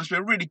Mickey Collins to be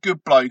a really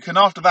good bloke, and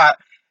after that,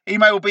 he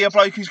may well be a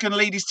bloke who's going to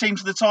lead his team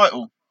to the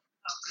title.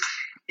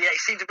 Yeah, he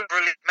seemed a bit of a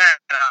brilliant man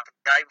in that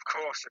game, of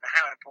course, and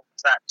how important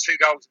is that? 2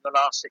 goals in the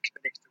last 6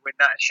 minutes to win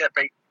that at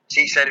Sheppey.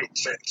 He said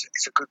it's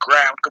a good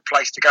ground, good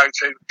place to go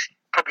to.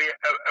 Probably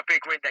a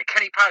big win there.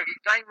 Kenny Pogue,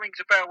 his name rings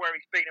a bell where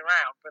he's been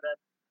around, but a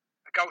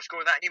goal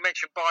scorer in that. And you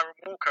mentioned Byron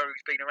Walker,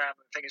 who's been around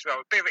the thing as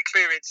well. A bit of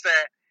experience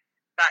there.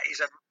 That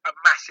is a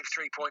massive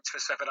 3 points for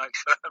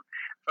Sevenoaks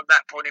from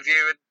that point of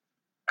view.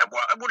 And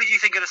what did you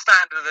think of the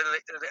standard of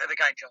the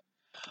game, John?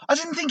 I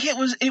didn't think it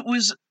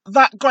was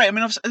that great. I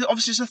mean,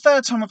 obviously, it's the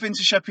third time I've been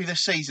to Sheppey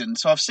this season,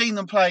 so I've seen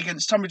them play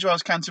against Tunbridge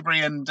Wells, Canterbury,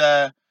 and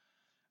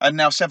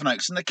now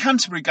Sevenoaks. And the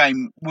Canterbury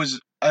game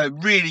was a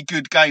really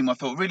good game, I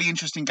thought, really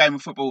interesting game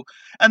of football.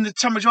 And the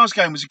Tunbridge Wells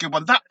game was a good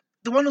one.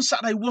 The one on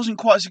Saturday wasn't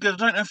quite as good. I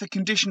don't know if the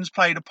conditions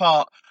played a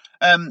part.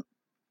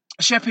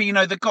 Sheppey,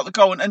 they got the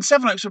goal, and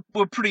Sevenoaks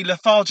were pretty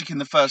lethargic in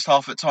the first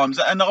half at times.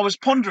 And I was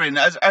pondering,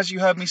 as you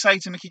heard me say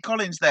to Mickey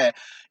Collins there,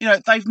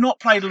 they've not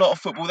played a lot of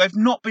football. They've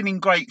not been in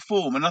great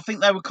form, and I think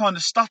they were kind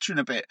of stuttering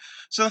a bit.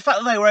 So the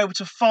fact that they were able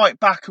to fight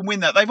back and win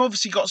that, they've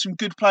obviously got some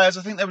good players.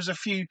 I think there was a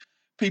few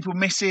people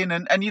missing,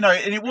 and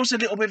it was a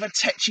little bit of a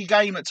tetchy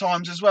game at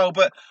times as well.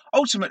 But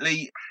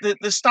ultimately,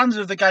 the standard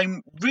of the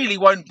game really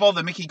won't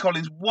bother Mickey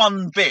Collins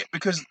one bit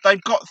because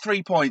they've got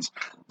 3 points.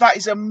 That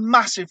is a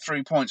massive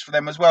 3 points for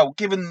them as well,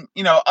 given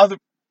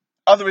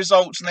other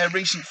results and their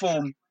recent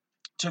form.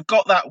 To have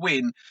got that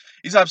win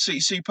is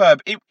absolutely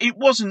superb. It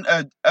wasn't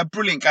a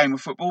brilliant game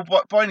of football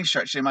by any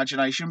stretch of the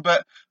imagination,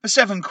 but for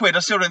 £7, I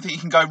still don't think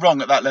you can go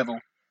wrong at that level.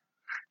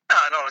 No,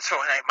 not at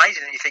all. It's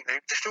amazing that you think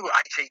they've still got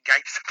 18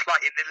 games to play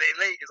in the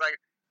league. It's like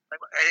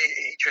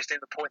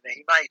interesting the point that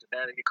he made. And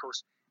then, of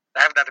course,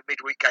 They haven't had a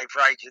midweek game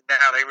for ages, and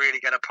now they're really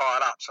going to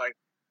pile up. So it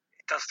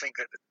does think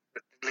that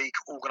the league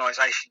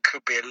organisation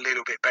could be a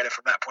little bit better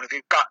from that point of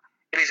view. But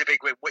it is a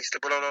big win.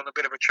 Whitstable on a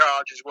bit of a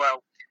charge as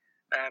well.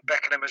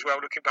 Beckenham as well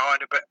looking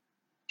behind them, but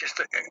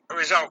just a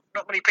result.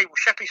 Not many people.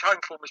 Sheppey's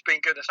home form has been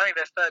good. It's only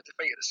their third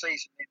defeat of the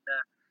season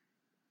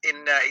in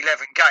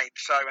 11 games.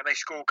 So, and they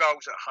score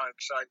goals at home.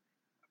 So,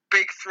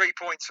 big 3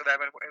 points for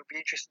them, and it'll be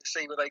interesting to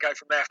see where they go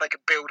from there if they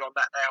can build on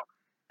that now.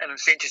 And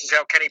it's interesting to see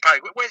how Kenny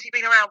Pogue. Where's he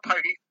been around,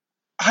 Pogue?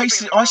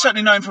 Hastings, I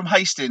certainly know him from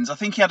Hastings. I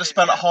think he had a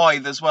spell at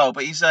Hythe as well,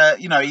 but he's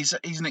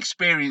he's an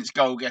experienced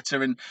goal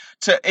getter, and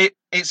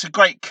it's a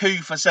great coup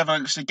for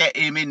Sevenoaks to get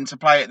him in to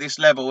play at this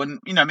level. And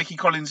Mickey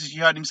Collins, as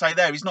you heard him say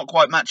there, he's not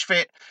quite match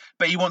fit,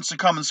 but he wants to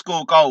come and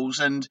score goals,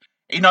 and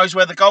he knows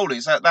where the goal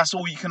is. That's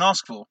all you can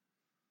ask for.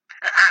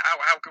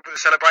 How good were the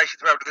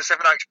celebrations? Well, did the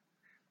Sevenoaks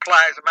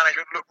players and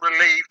management look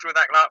relieved with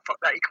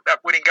that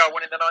winning goal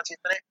in the 19th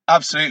minute?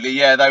 Absolutely,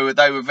 yeah,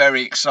 they were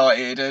very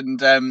excited,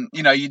 and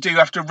you do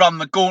have to run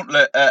the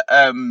gauntlet at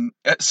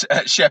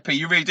Sheppey,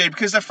 you really do,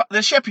 because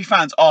the Sheppey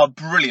fans are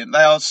brilliant.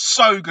 They are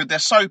so good, they're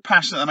so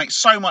passionate, they make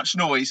so much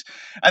noise,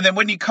 and then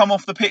when you come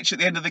off the pitch at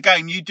the end of the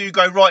game, you do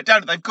go right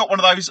down. They've got one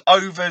of those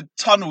over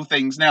tunnel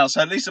things now, so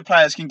at least the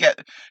players can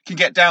get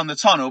down the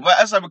tunnel. But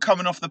as they were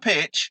coming off the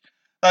pitch,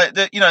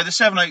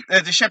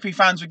 the Sheppey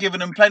fans were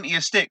giving them plenty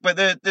of stick, but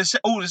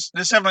all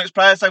the Sevenoaks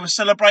players, they were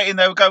celebrating.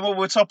 They were going, "Well,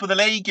 we're top of the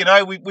league.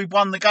 We've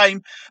won the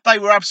game." They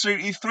were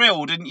absolutely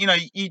thrilled, and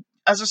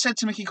as I said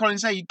to Mickey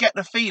Collins there, you get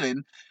the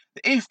feeling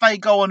that if they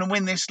go on and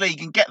win this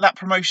league and get that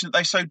promotion that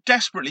they so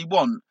desperately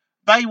want,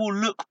 they will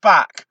look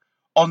back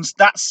on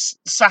that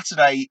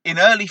Saturday in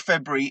early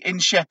February in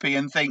Sheppey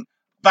and think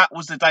that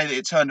was the day that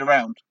it turned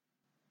around.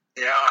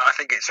 Yeah, I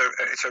think it's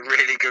a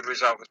really good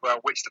result as well.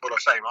 Whitstable, I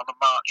say, on the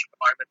march at the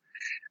moment,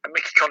 and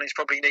Mickey Collins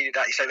probably needed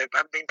that. He said they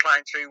haven't been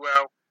playing too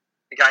well.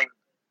 The game,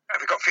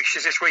 have they got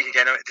fixtures this week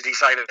again? Or did he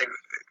say that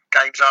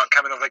games aren't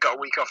coming off? They've got a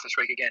week off this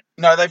week again.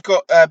 No, they've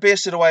got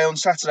Bearsted away on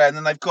Saturday, and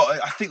then they've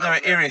got, I think they're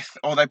at Erith,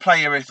 or they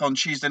play Erith on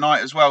Tuesday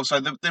night as well. So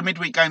the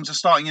midweek games are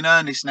starting in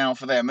earnest now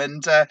for them,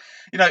 and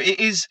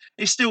it's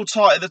still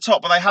tight at the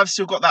top, but they have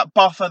still got that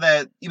buffer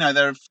there.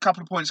 They're a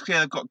couple of points clear.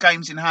 They've got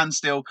games in hand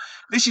still.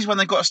 This is when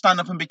they've got to stand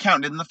up and be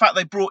counted. And the fact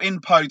they brought in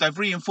Pogue, they've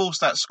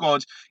reinforced that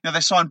squad. They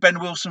signed Ben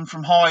Wilson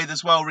from Hythe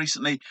as well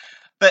recently.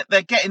 But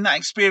they're getting that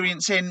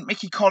experience in.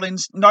 Mickey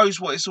Collins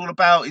knows what it's all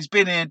about. He's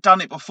been here,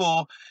 done it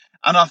before.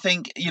 And I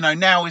think,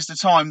 now is the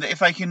time that if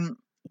they can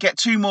get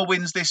 2 more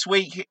wins this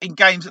week in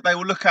games that they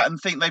will look at and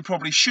think they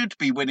probably should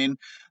be winning,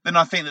 then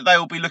I think that they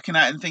will be looking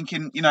at it and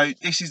thinking,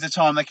 this is the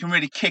time they can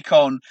really kick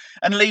on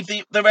and leave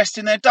the rest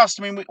in their dust.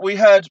 I mean, we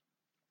heard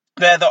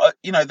there that,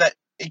 that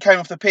he came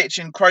off the pitch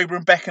and Crowborough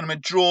and Beckenham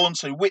had drawn,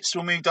 so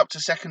Whitstable moved up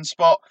to second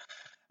spot.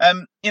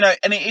 And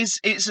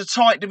it's a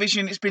tight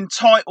division. It's been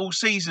tight all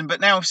season, but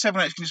now if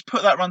Sevenoaks can just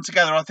put that run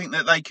together, I think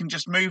that they can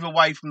just move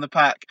away from the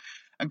pack.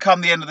 And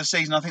come the end of the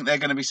season, I think they're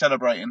going to be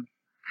celebrating.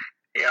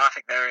 Yeah, I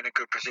think they're in a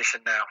good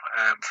position now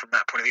from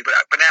that point of view. But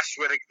that's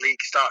where the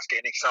league starts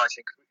getting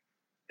exciting.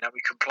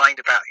 We complained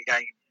about the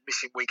game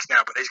missing weeks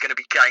now, but there's going to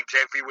be games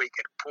every week,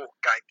 and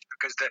important games,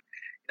 because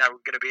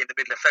we're going to be in the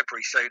middle of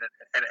February soon,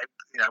 and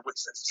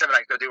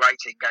Sevenoaks going to do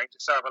 18 games,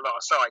 and so have a lot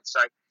of sides.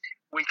 So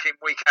week in,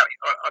 week out,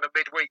 on a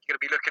midweek, you're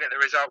going to be looking at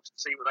the results and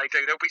see what they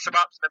do. There'll be some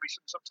ups and there'll be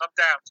some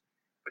downs.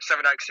 But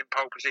Sevenoaks in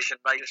pole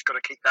position, they just got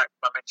to keep that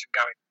momentum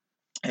going.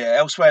 Yeah,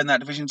 elsewhere in that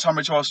division,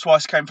 Tunbridge Wells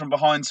twice came from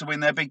behind to win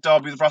their big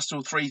derby with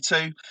Rusthall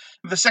 3-2.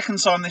 For the second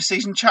time this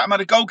season, Chatham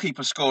had a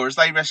goalkeeper score as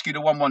they rescued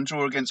a 1-1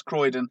 draw against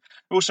Croydon.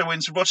 Also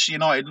wins for Rochester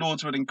United,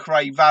 Lordswood and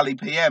Cray Valley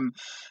PM.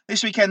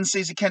 This weekend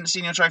sees the Kent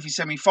Senior Trophy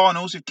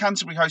semi-finals, with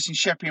Canterbury hosting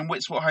Sheppey and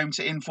Whitstable home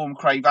to inform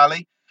Cray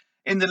Valley.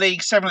 In the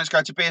league, Sevenoaks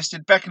go to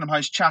Bearsted, Beckenham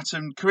host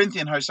Chatham,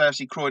 Corinthian host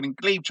AFC Croydon,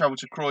 Glebe travel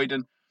to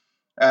Croydon.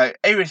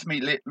 Erith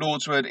meet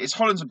Lordswood. It's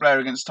Hollands and Blair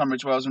against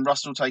Tunbridge Wells, and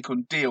Rusthall take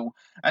on Deal.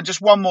 And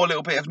just one more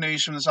little bit of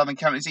news from the Southern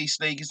Counties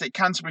East League is that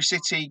Canterbury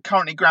City,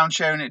 currently ground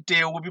sharing at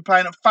Deal, will be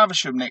playing at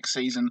Faversham next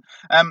season.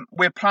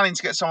 We're planning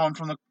to get someone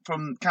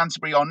from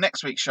Canterbury on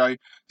next week's show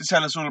to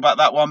tell us all about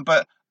that one,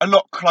 but a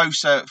lot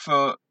closer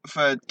for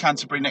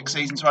Canterbury next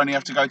season to only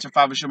have to go to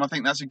Faversham. I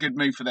think that's a good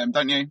move for them,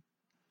 don't you?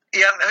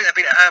 Yeah, I think they've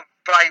been at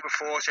Bray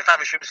before, so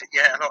Faversham's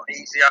a lot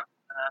easier.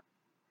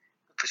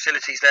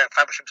 Facilities there at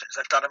Faversham, since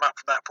they've done them up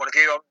from that point of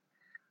view.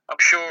 I'm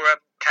sure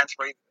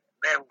Canterbury,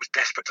 they're always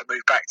desperate to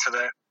move back to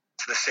the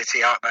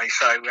city, aren't they?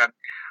 So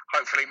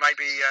hopefully,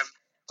 maybe I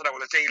don't know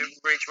what the deal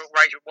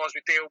arrangement was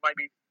with Deal.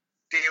 Maybe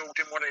Deal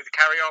didn't want it to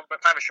carry on,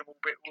 but Faversham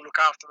will look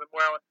after them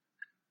well. And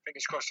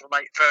fingers crossed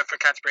for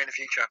Canterbury in the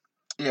future.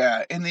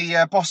 Yeah, in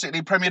the Bostik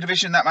League Premier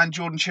Division, that man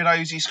Jordan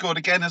Chidozie scored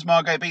again as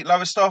Margate beat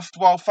Lowestoft,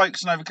 while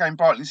Folkestone overcame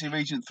Brightlingsea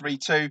Regent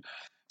 3-2.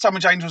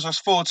 Tunbridge Angels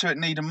lost 4-2 at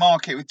Needham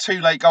Market, with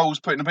 2 late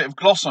goals putting a bit of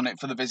gloss on it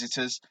for the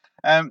visitors.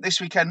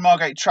 This weekend,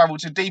 Margate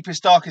travelled to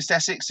deepest, darkest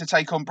Essex to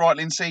take on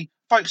Brightlingsea.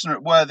 Folkestone are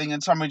at Worthing,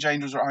 and Tunbridge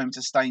Angels are at home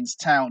to Staines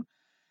Town.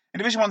 In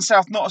Division 1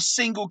 South, not a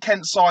single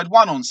Kent side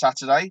won on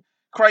Saturday.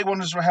 Cray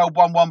Wanderers were held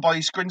 1-1 by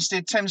East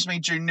Grinstead.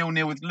 Thamesmead drew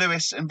 0-0 with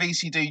Lewis, and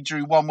VCD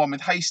drew 1-1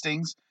 with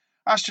Hastings.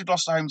 Ashford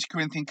lost at home to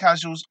Corinthian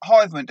Casuals.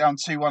 Hythe went down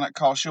 2-1 at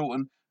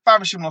Carshalton.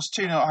 Faversham lost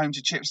 2-0 at home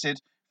to Chipstead.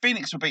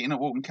 Phoenix were beaten at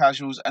Walton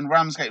Casuals, and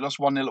Ramsgate lost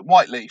 1-0 at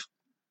Whiteleaf.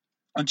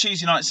 On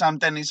Tuesday night, Sam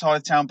Denny's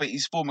Hythe Town beat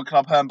his former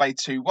club Herne Bay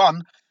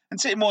 2-1, and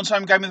Sittingbourne's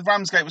home game with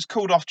Ramsgate was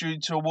called off due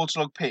to a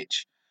waterlogged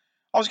pitch.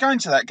 I was going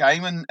to that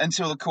game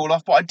until the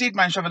call-off, but I did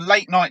manage to have a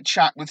late-night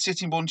chat with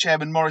Sittingbourne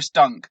chairman Maurice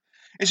Dunk.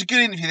 It's a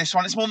good interview, this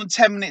one. It's more than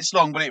 10 minutes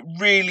long, but it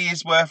really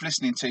is worth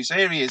listening to. So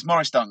here he is,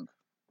 Maurice Dunk.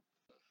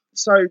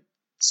 So,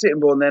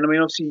 Sittingbourne then, I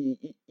mean, obviously,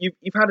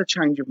 you've had a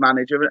change of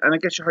manager, and I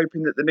guess you're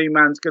hoping that the new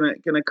man's going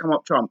to come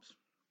up trumps.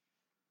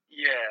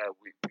 Yeah,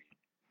 we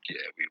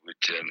would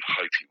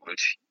hope he would.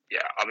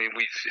 Yeah, I mean,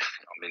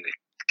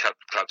 the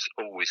club's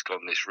always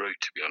gone this route,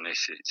 to be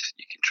honest.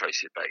 You can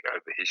trace it back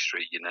over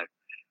history, you know.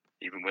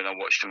 Even when I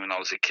watched them when I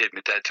was a kid,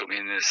 my dad taught me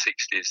in the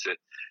 60s that,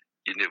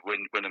 you know,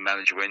 when a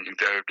manager went,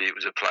 invariably it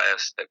was a player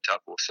stepped up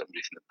or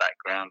somebody from the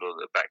background or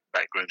the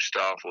backroom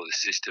staff or the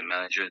assistant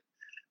manager.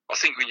 I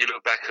think when you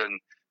look back on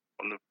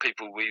the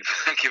people we've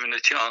given a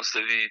chance to,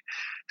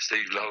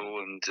 Steve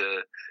Lowell and,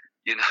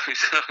 you know,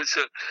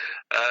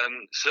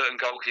 certain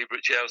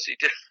goalkeeper at Chelsea,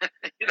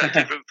 you know,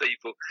 different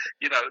people.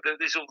 You know,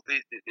 there's all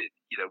the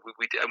you know,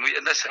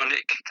 and that's how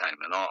Nick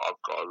came. And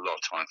I've got a lot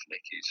of time for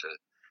Nick.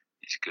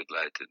 He's a good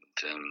lad,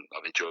 and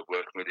I've enjoyed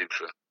working with him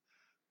for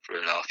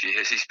 3.5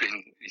 years. He's been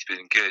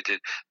good,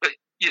 but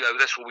you know,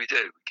 that's what we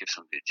do. We give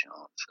somebody a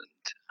chance, and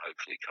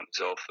hopefully it comes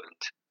off,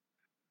 and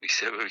we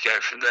see where we go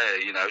from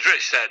there. You know, it's really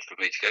sad for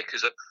me to go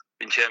because I've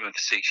been chairman for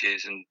 6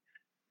 years, and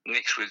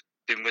Nick's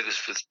been with us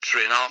for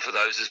 3.5 of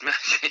those as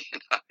manager. You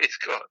know, it's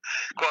got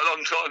quite a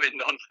long time in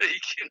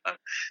non-league. You know,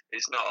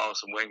 it's not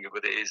Arsene Wenger,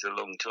 but it is a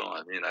long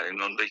time. You know, in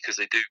non-league because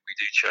we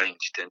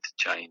tend to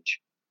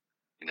change.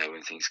 You know,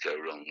 when things go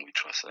wrong, we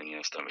try something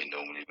else, don't we,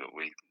 normally? But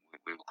we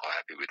were quite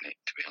happy with Nick,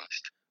 to be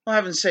honest. I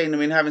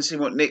haven't seen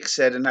what Nick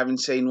said and having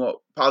seen what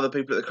other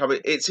people at the club,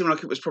 it seemed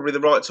like it was probably the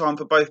right time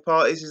for both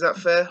parties. Is that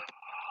fair?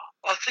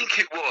 I think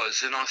it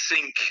was, and I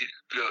think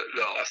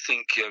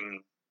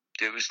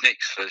it was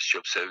Nick's first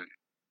job, so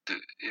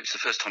it was the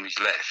first time he's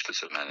left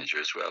as a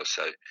manager as well.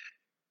 So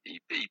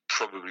he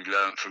probably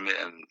learned from it,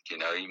 and you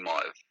know, he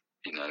might have,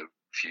 you know,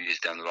 a few years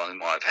down the line, he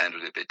might have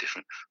handled it a bit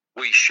different.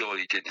 We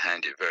surely didn't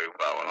handle it very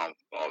well, and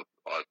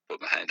I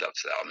put my hand up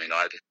to that. I mean,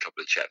 I had a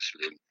couple of chats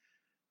with him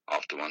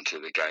after 1-2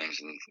 of the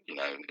games, and you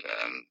know,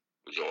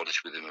 was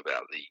honest with him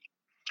about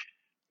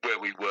where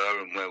we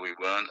were and where we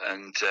weren't,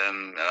 and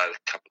I had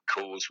a couple of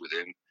calls with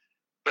him.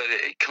 But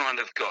it kind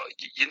of got,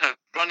 you know,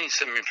 running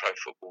semi-pro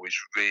football is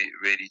really,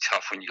 really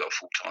tough when you've got a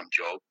full-time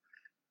job,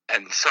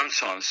 and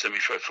sometimes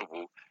semi-pro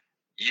football,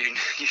 you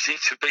need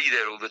to be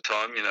there all the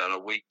time. You know, on a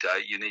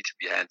weekday, you need to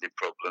be handling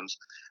problems.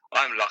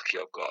 I'm lucky;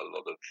 I've got a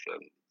lot of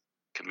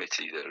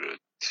committee that are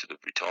sort of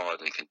retired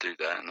and can do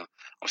that, and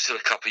I'm still a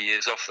couple of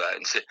years off that,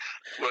 and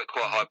work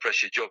quite a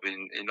high-pressure job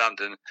in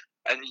London.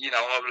 And you know,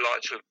 I would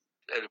like to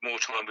have had more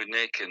time with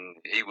Nick, and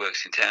he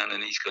works in town,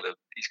 and he's got a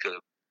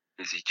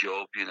busy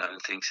job, you know,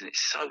 and things, and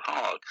it's so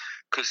hard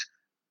because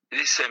it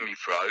is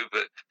semi-pro,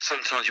 but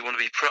sometimes you want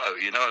to be pro,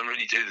 you know, and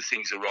really do the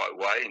things the right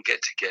way and get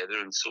together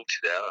and sort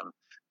it out and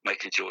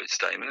make a joint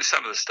statement. And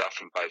some of the stuff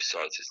from both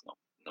sides has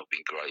not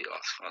been great. I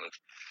kind of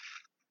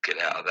get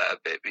out of that a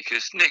bit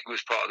because Nick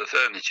was part of the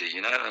furniture,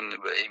 you know, and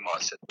he might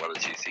have said one or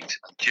two things.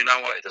 Do you know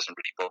what? It doesn't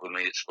really bother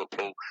me. It's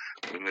football.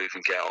 We move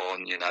and get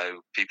on. You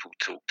know, people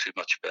talk too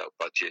much about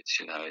budgets.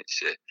 You know,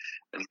 it's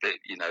and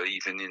you know,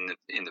 even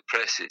in the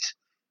press, it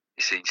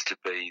seems to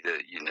be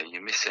that, you know,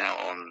 you miss out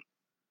on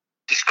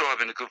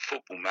describing a good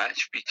football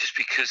match just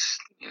because,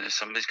 you know,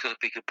 somebody's got a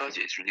bigger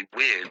budget. It's really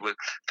weird. Well,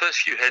 first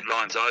few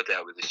headlines I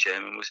dealt with as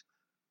chairman was,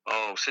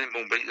 oh,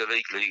 Sittingbourne beat the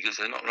league leaguers.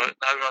 They're not no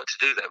right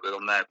to do that with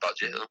on their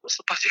budget. What's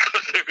the budget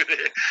got to do with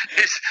it?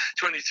 It's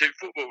 22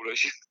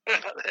 footballers.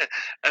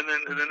 And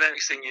then the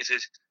next thing is,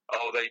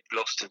 oh, they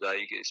lost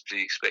today. It's to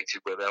be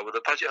expected where they are with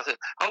the budget. I thought,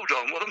 hold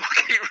on, what am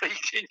I keep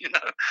reading? You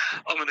know,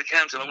 I'm an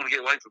accountant. I want to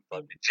get away from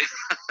budgets.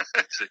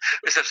 So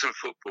let's have some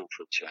football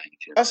for a change.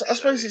 You know? I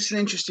suppose it's an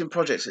interesting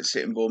project at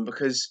Sittingbourne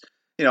because,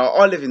 you know,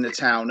 I live in the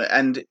town,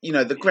 and you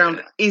know the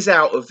ground is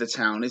out of the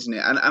town, isn't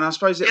it? And I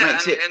suppose it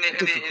makes it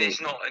difficult. And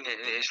it's not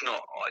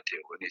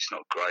ideal, and it's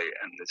not great,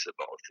 and there's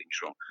a lot of things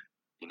wrong.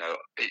 You know,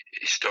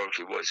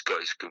 historically, what it's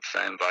got is a good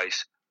fan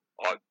base.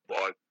 I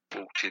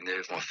walked in there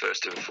with my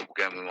first ever football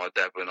game with my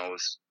dad when I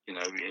was, you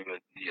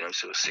know,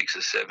 sort of 6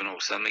 or 7 or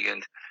something,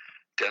 and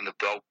down the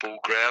ball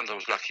ground. I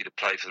was lucky to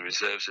play for the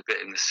reserves a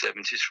bit in the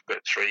 70s for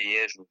about 3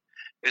 years, and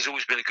it's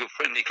always been a good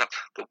friendly club.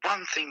 But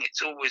one thing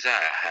it's always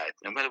had,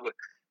 no matter what,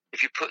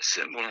 if you put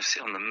someone to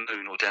sit on the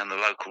moon or down the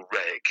local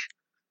reg,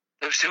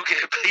 they'll still get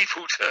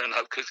people turn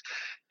up because,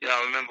 you know,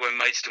 I remember when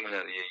Maidstone went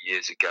out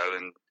years ago,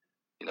 and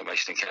you know,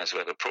 Maidstone Council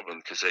had a problem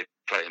because they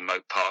play in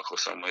Moat Park or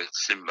somewhere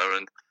similar,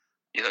 and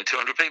you know,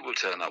 200 people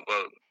turn up.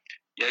 Well,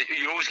 yeah,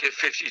 you always get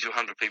 50 to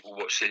 100 people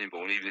watch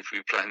Sittingbourne, even if we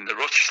were playing in the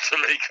Rochester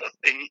League, I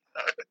think.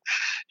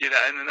 You know,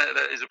 and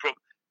that is a problem.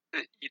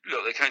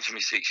 Look, they came to me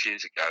 6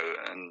 years ago,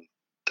 and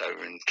they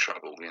were in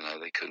trouble. You know,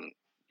 they couldn't.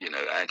 You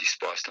know, Andy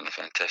Spice done a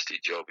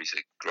fantastic job. He's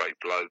a great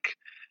bloke.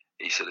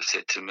 he sort of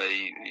said to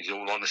me, in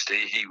all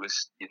honesty, he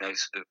was, sort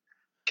of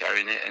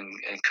carrying it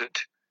and could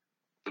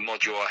the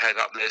module I had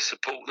up there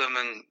support them,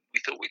 and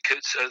we thought we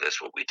could, so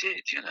that's what we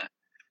did,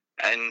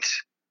 And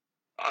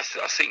I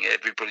think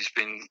everybody's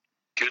been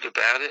good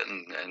about it,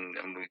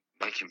 and we're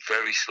making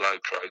very slow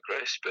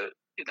progress, but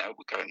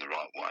we're going the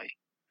right way.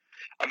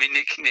 I mean,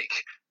 Nick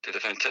did a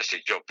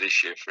fantastic job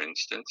this year, for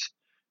instance,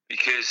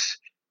 because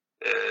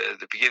at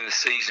the beginning of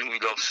the season we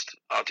lost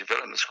our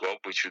development squad,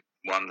 which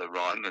won the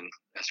Ryman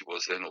as it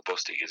was then, or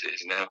Bostik as it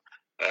is now,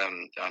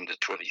 under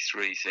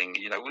 23 thing.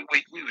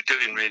 We were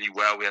doing really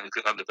well. We had a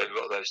good underbelly. A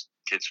lot of those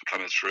kids were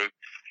coming through,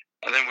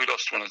 and then we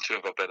lost one or two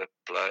of our better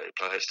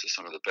players to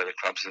some of the better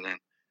clubs, and then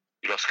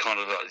we lost kind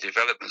of like the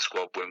development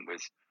squad went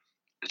with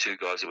the two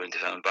guys who went to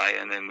Herne Bay,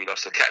 and then we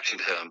lost the captain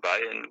to Herne Bay,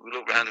 and we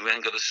looked around and we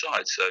hadn't got a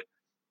side. So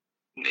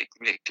Nick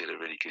did a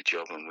really good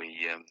job, and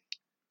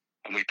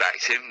we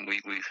backed him.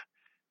 We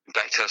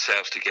backed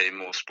ourselves to get him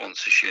more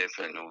sponsorship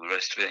and all the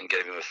rest of it, and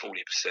gave him a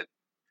 40%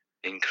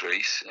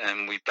 increase,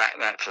 and we backed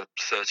that for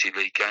 30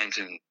 league games,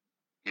 and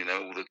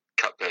all the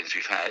cup games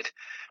we've had,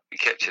 we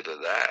kept it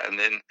at that. And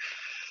then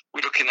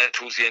we're looking at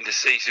towards the end of the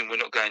season, we're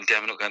not going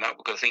down, we're not going up,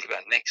 we've got to think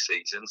about next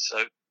season.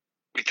 So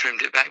we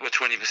trimmed it back by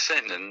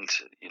 20%, and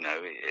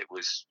it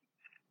was,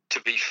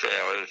 to be fair,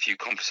 I had a few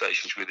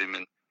conversations with him,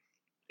 and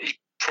he's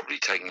probably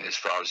taken it as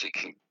far as it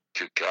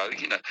could go.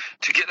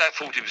 To get that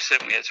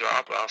 40%, we had to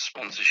up our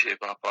sponsorship,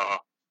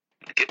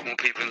 get more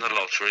people in the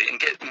lottery, and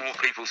get more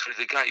people through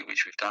the gate,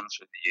 which we've done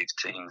through the youth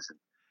teams,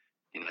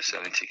 and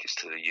selling tickets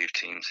to the youth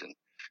teams and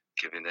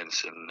giving them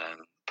some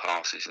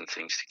passes and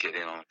things to get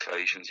in on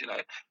occasions.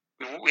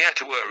 We had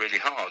to work really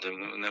hard,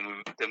 and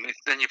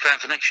then you plan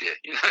for next year.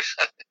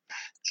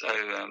 So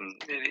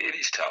it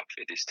is tough.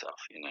 It is tough.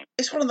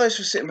 It's one of those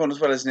for Sittingbourne as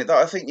well, isn't it? That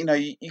I think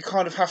you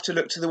kind of have to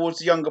look towards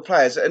the younger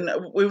players, and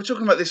we were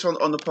talking about this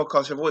on the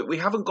podcast. We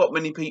haven't got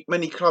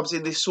many clubs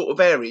in this sort of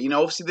area.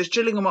 Obviously there's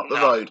Gillingham up the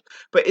road,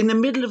 but in the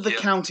middle of the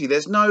county,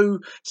 there's no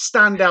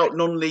standout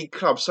non-league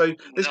club. So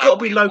there's got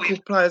to be local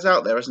players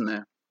out there, isn't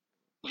there?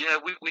 Yeah,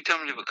 we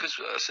done really, because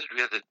I said we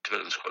had the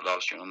development squad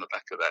last year. On the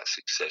back of that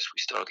success, we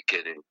started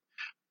getting.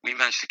 We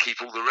managed to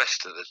keep all the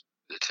rest of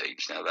the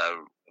teams. Now they're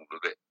all a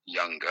bit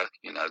younger.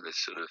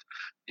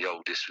 The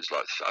oldest was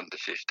like under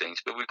 15s,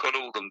 but we've got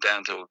all them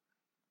down to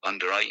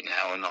under 8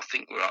 now, and I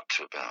think we're up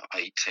to about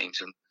 8 teams.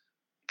 And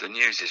the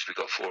news is we've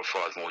got 4 or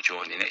 5 more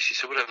joining next year.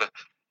 So we'll have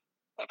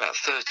about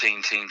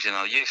 13 teams in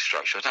our youth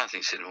structure. I don't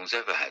think Sittingbourne's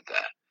ever had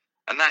that.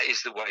 And that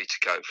is the way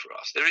to go for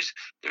us. There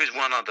is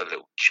one other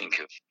little chink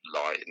of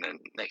light in the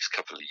next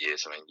couple of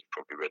years. I mean, you've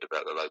probably read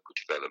about the local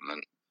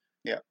development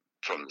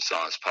from the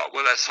science park.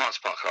 Well, that science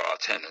park are our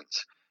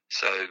tenants.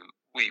 So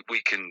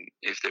we can,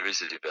 if there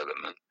is a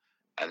development,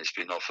 and it's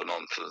been off and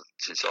on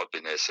since I've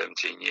been there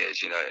 17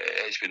 years,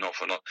 it's been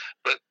off and on.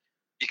 But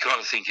you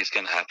kind of think it's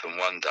going to happen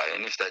one day.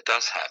 And if that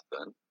does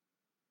happen,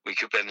 we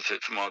could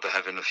benefit from either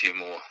having a few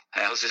more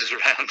houses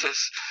around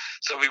us,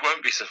 so we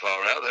won't be so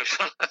far out.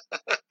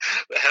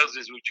 The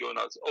houses will join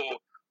us, or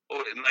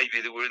it may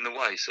be that we're in the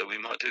way, so we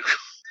might do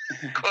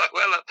quite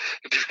well.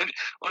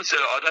 Honestly,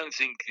 I don't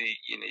think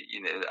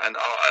and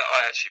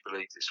I actually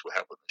believe this will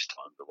happen this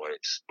time, the way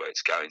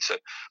it's going. So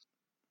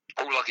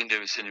all I can do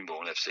with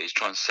Sittingbourne FC is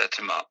try and set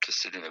them up to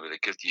sit in there with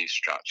a good youth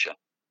structure,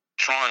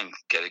 try and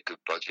get a good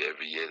budget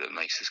every year that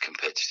makes us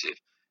competitive,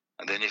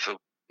 and then if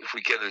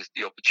we get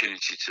the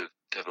opportunity to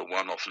have a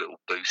one-off little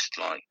boost,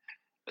 like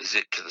a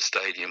zip to the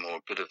stadium, or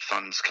a bit of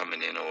funds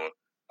coming in, or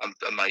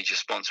a major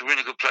sponsor, we're in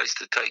a good place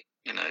to take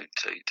care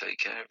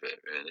of it.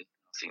 Really,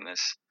 I think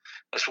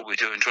that's what we're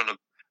doing, trying to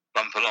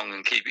bump along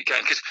and keep it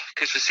going.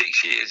 Because for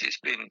 6 years it's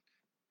been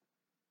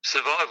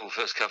survival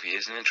first couple of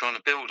years, and then trying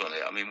to build on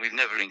it. I mean, we've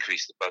never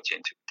increased the budget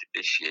until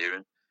this year,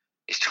 and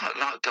it's trying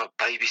like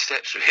baby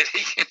steps,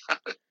 really.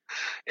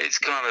 It's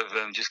kind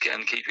of just get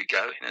and keep it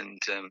going,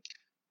 and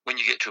when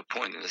you get to a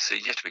point in the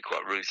season, you have to be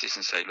quite ruthless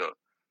and say, look,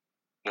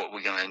 what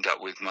we're going to end up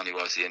with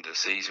money-wise at the end of the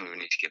season, we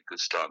need to get a good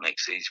start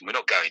next season. We're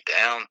not going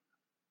down.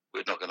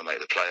 We're not going to make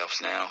the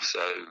playoffs now, so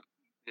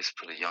let's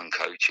put a young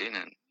coach in,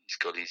 and he's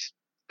got his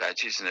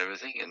badges and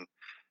everything, and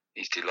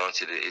he's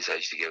delighted at his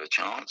age to give a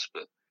chance.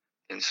 But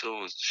then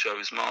so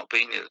was Mark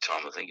Beanie at the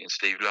time, I think, and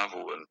Steve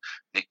Lovell and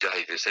Nick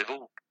Davis. They've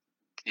all,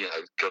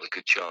 got a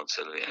good chance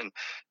at it. And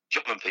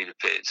John and Peter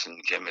Pitts and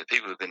Gemma,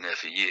 people who've been there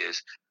for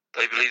years,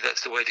 they believe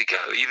that's the way to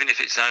go, even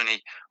if it's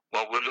only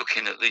while we're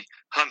looking at the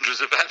hundreds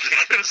of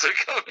applicants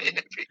that come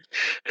in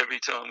every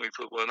time we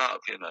put one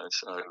up,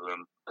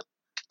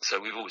 So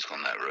we've always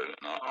gone that route,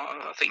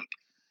 and I think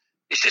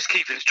it's just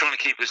trying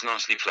to keep us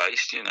nicely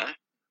placed, and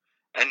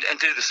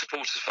do the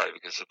supporters a favour,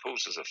 because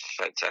supporters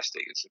are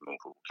fantastic. It's a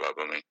wonderful club.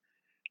 I mean,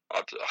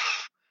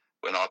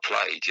 when I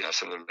played,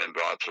 some of them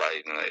remember I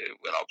played, and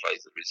when I played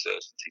the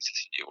reserves and things, they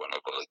said, "Well,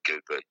 not got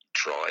good, but you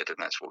tried," and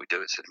that's what we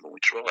do at Sittingbourne. We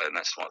try, and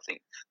that's what I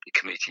think the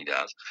committee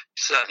does.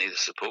 Certainly, the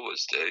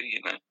supporters do.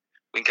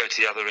 we can go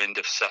to the other end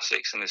of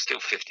Sussex and there's still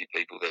 50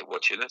 people there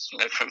watching us,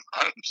 from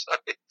home. So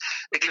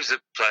it gives the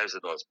players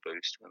a nice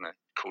boost when they're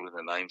calling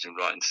their names and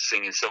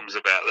singing songs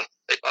about them.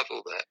 They love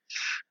all that.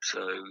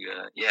 So,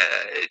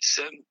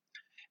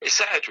 it's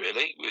sad,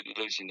 really, with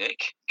losing Nick,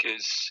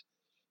 because,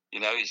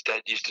 his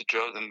dad used to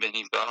drive the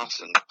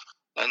minibus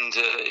and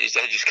his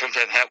dad used to come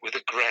down out with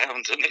the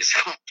ground, and it's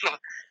kind of like,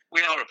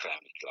 we are a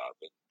family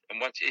club.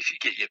 And if you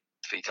get your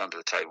feet under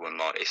the table and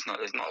there's not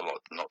a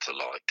lot not to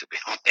like, to be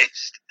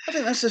honest. I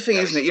think that's the thing,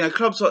 isn't it?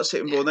 Clubs like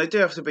Sittingbourne, they do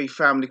have to be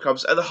family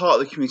clubs at the heart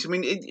of the community. I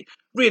mean,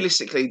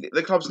 realistically,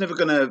 the club's never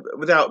going to,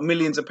 without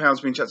millions of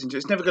pounds being chucked into it,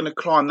 it's never going to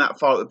climb that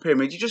far up the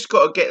pyramid. You just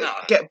got to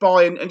get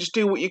by and just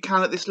do what you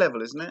can at this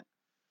level, isn't it?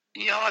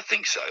 Yeah, I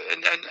think so.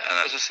 And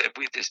as I said,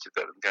 with this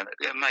development,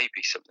 there may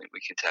be something we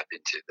can tap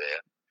into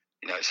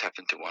there. It's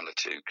happened to one or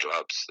two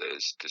clubs.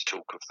 There's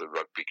talk of the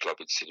rugby club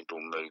in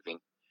Sittingbourne moving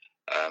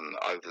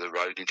over the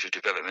road into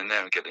development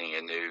now and getting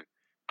a new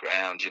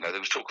ground. There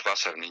was talk of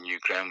us having a new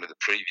ground with the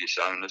previous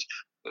owners.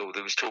 Or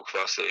there was talk of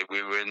us that if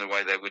we were in the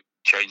way, they would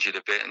change it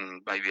a bit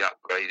and maybe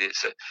upgrade it.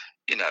 So,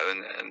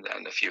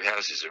 and a few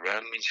houses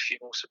around means a few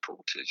more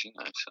supporters.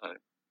 So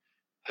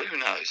who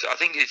knows? I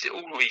think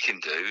all we can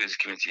do as a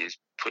committee is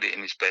put it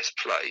in its best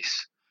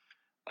place.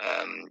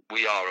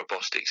 We are a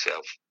Bostik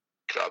South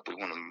club. We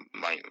want to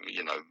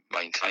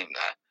maintain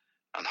that.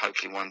 And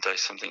hopefully one day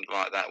something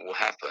like that will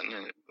happen,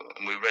 and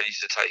we're ready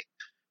to take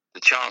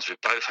the chance with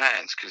both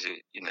hands, because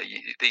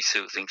these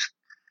sort of things,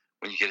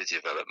 when you get a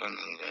development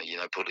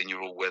and put in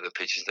your all-weather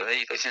pitches,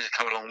 they tend to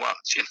come along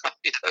once.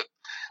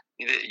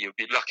 You'll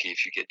be lucky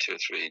if you get 2 or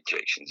 3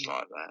 injections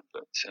like that.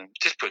 But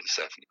just putting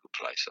yourself in a good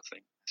place, I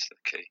think that's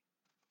the key.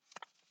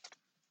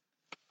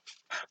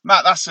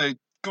 Matt, that's a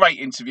great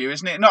interview,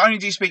 isn't it? Not only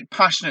do you speak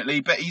passionately,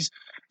 but he's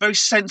very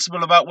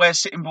sensible about where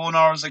Sittingbourne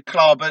are as a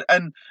club,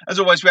 and as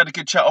always we had a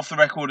good chat off the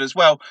record as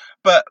well.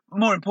 But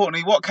more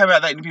importantly, what came out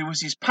of that interview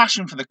was his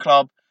passion for the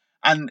club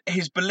and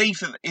his belief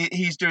that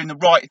he's doing the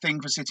right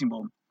thing for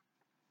Sittingbourne.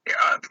 Yeah,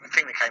 the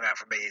thing that came out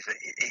for me is that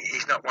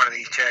he's not one of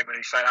these chairmen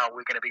who say,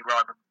 we're going to be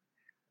Ryman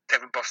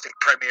Devon Bostik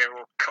Premier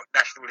or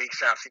National League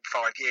South in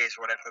 5 years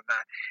or whatever than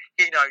that.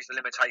 He knows the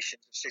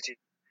limitations of City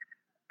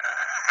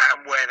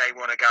and where they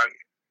want to go.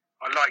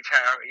 I liked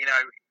how,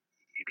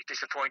 you'd be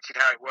disappointed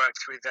how it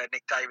worked with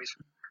Nick Davies.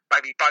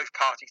 Maybe both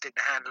parties didn't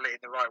handle it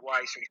in the right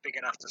way, so he's big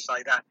enough to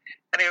say that.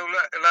 And he'll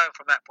learn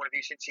from that point of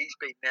view since he's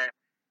been there.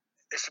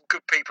 There's some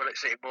good people at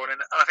Sittingbourne, and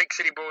I think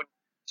Sittingbourne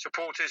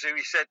supporters who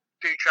he said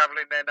do travel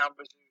in their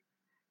numbers,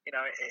 in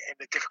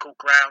the difficult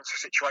grounds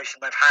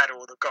situation they've had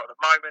or they've got at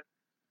the moment.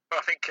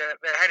 But I think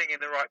they're heading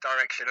in the right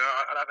direction,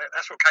 and I think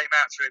that's what came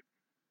out to him.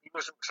 He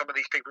wasn't some of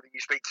these people that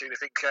you speak to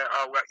think,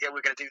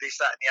 we're going to do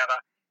this, that, and the other.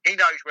 He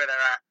knows where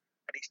they're at,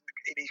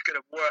 and he's going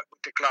to work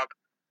with the club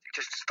to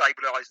just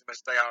stabilise them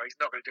as they are. He's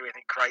not going to do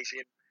anything crazy.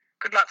 And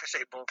good luck for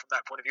Sittingbourne from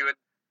that point of view. And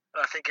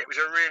I think it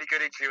was a really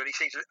good interview, and he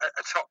seems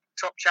a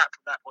top chap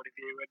from that point of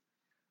view. And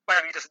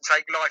maybe he doesn't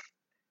take life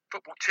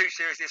football too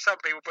seriously as some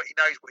people, but he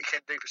knows what he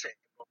can do for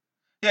Sittingbourne.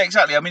 Yeah,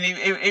 exactly. I mean,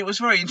 it was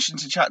very interesting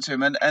to chat to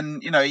him,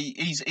 and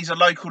he's a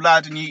local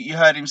lad, and you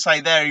heard him say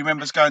there he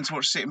remembers going to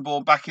watch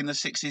Sittingbourne back in the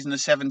 60s and the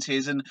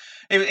 70s, and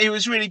it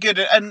was really good.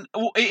 And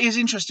it is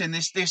interesting,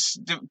 this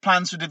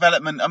plans for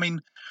development. I mean,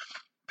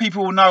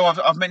 people will know,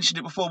 I've mentioned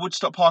it before,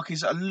 Woodstock Park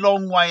is a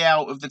long way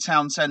out of the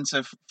town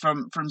centre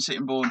from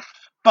Sittingbourne.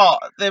 But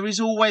there is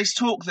always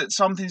talk that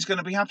something's going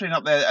to be happening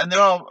up there, and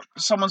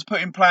someone's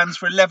putting plans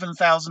for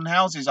 11,000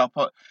 houses up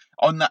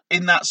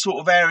in that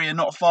sort of area,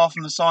 not far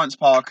from the science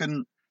park.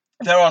 And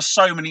there are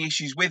so many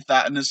issues with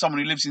that. And as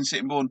someone who lives in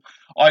Sittingbourne,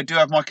 I do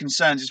have my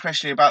concerns,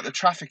 especially about the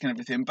traffic and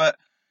everything. But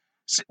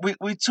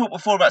we talked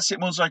before about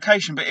Sittingbourne's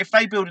location. But if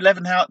they build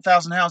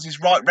 11,000 houses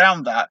right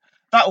round that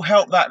will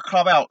help that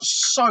club out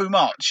so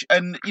much.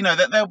 And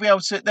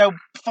that they'll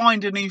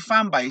find a new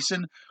fan base.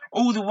 And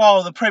all the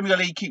while, the Premier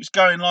League keeps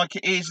going like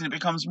it is, and it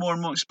becomes more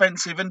and more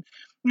expensive. And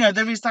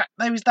there is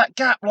that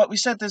gap. Like we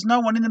said, there's no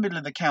one in the middle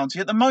of the county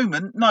at the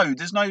moment. No,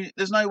 there's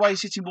no way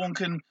Sittingbourne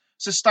can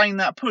sustain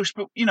that push.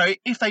 But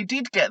if they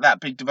did get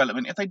that big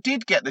development, if they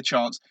did get the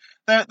chance,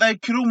 they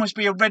could almost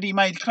be a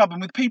ready-made club.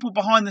 And with people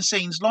behind the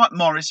scenes like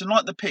Morris and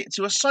like the Pits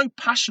who are so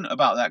passionate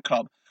about that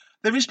club,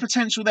 there is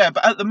potential there.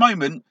 But at the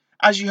moment,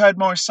 as you heard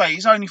Morris say,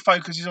 his only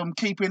focus is on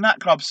keeping that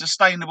club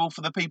sustainable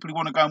for the people who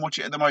want to go and watch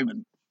it at the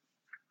moment.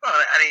 Well,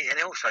 and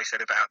he also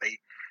said about the,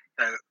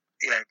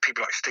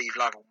 people like Steve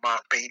Love or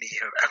Mark Beanie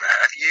who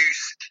have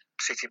used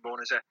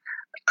Sittingbourne as a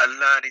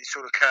learning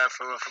sort of curve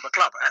from a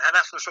club, and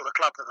that's the sort of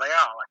club that they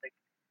are. I think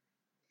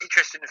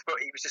interesting.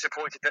 He was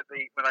disappointed that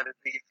the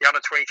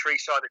under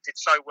 23 side that did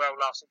so well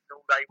last season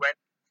all day went,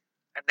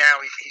 and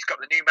now he's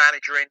got the new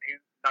manager in who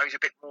knows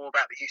a bit more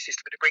about the youth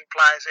system to bring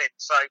players in.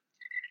 So.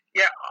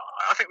 Yeah,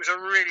 I think it was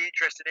a really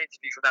interesting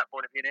interview from that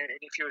point of view. And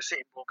if you're a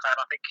Sittingbourne fan,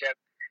 I think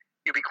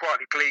you'll be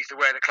quietly pleased with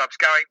where the club's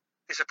going.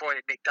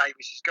 Disappointed Nick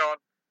Davies is gone.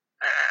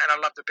 And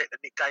I love the bit that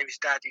Nick Davies'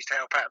 dad used to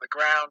help out at the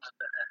ground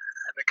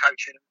and the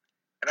coaching.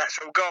 And that's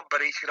all gone,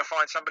 but he's going to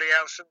find somebody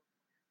else. And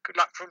good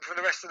luck for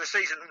the rest of the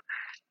season.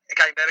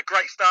 Again, they had a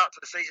great start to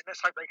the season.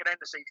 Let's hope they can end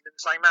the season in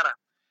the same manner.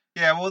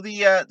 Yeah, well,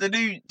 the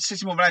new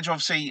Sittingbourne manager,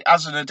 obviously,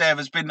 Aslan Nadev,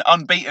 has been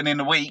unbeaten in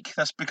a week.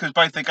 That's because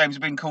both their games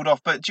have been called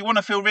off. But do you want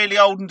to feel really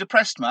old and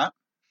depressed, Matt?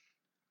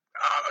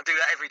 I do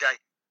that every day.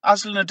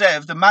 Aslan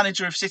Nadev, the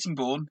manager of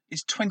Sittingbourne,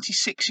 is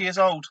 26 years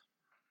old.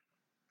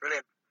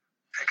 Brilliant.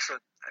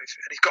 Excellent. And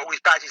he's got all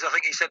his badges, I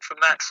think he said, from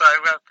that. So,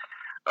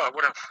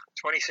 what a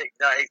 26.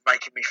 No, he's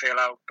making me feel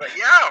old. But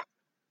yeah,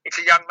 it's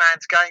a young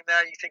man's game now.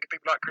 You think of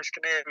people like Chris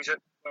Kinnear, who's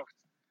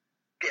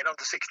getting on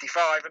to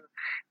 65, and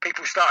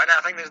people starting out.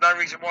 I think there's no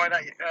reason why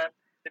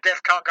the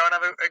Dev can't go and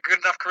have a good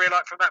enough career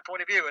like from that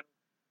point of view. And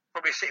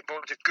probably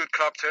Sittingbourne's a good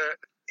club to,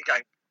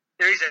 again,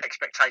 there is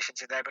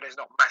expectations in there, but there's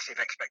not massive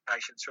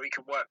expectations, so he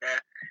can work there,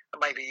 and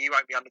maybe he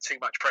won't be under too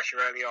much pressure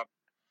early on.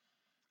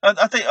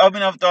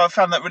 I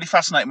found that really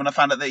fascinating when I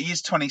found out that he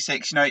is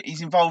 26. You know,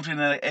 he's involved in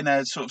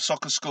a sort of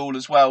soccer school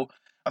as well.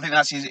 I think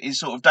that's his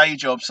sort of day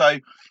job. So,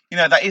 you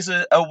know, that is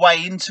a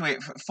way into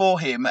it for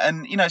him.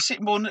 And, you know,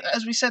 Sittingbourne,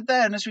 as we said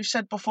there, and as we've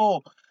said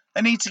before,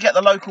 they need to get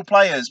the local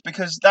players,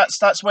 because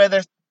that's where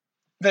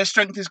their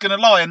strength is going to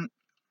lie. And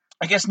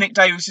I guess Nick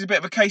Davis is a bit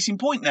of a case in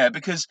point there,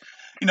 because,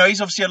 you know,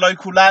 he's obviously a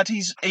local lad.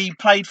 He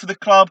played for the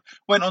club,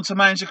 went on to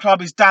manage the club.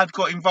 His dad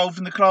got involved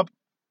in the club.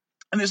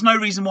 And there's no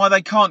reason why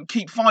they can't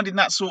keep finding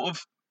that sort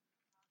of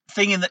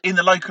thing in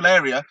the local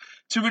area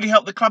to really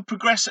help the club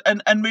progress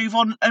and move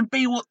on and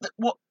be what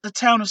the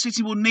town of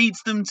Sittingbourne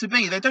needs them to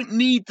be. They don't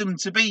need them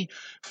to be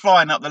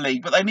flying up the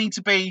league, but they need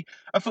to be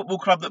a football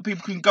club that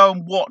people can go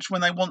and watch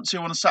when they want to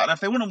on a Saturday. If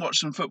they want to watch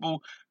some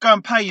football, go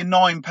and pay your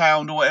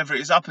 £9 or whatever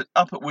it is up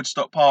at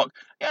Woodstock Park.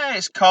 Yeah,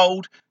 it's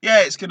cold.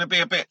 Yeah, it's going to be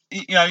a bit,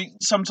 you know,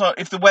 sometimes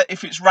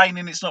if it's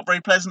raining, it's not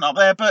very pleasant up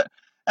there.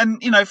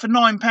 And, you know, for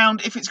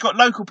 £9, if it's got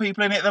local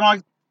people in it, then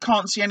I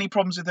can't see any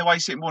problems with the way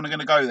Sittingbourne are going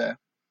to go there.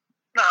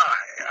 No,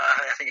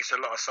 I think it's a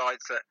lot of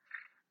sides that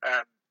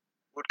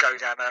would go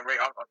down that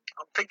route.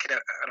 I'm thinking, and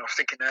I was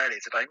thinking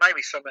earlier today,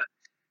 maybe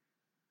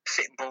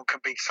Sittingbourne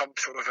can be some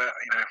sort of I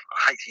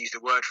hate to use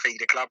the word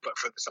feeder club, but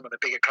for some of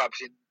the bigger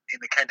clubs in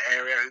the Kent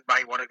area who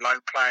may want to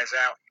loan players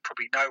out, you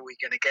probably know what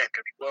you're going to get. It's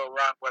going to be well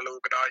run, well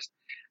organised.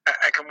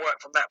 It can work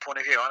from that point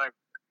of view. I know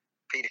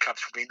feeder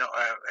clubs probably not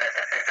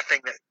a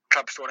thing that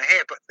clubs want to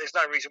hear, but there's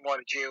no reason why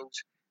the Gills,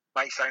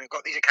 Maidstone have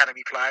got these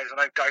academy players.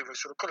 I know Dover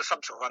sort of got some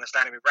sort of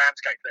understanding with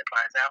Ramsgate for their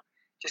players now.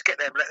 Just get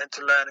them, let them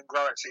to learn and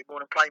grow at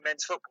Sittingbourne and play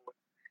men's football.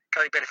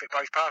 Can only benefit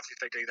both parties if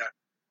they do that.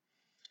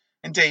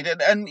 Indeed,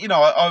 and you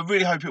know, I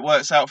really hope it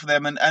works out for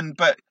them.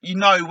 But you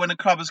know, when a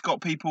club has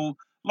got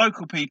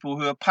local people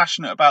who are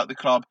passionate about the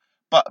club,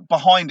 but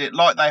behind it,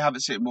 like they have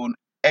at Sittingbourne,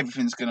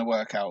 everything's going to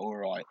work out all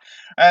right.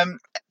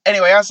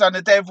 Anyway, Aslan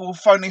Nadev will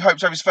finally hope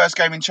to have his first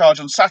game in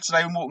charge on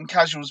Saturday when Walton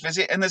Casuals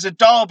visit. And there's a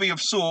derby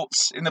of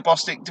sorts in the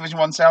Bostik Division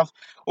 1 South,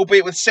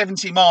 albeit with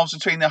 70 miles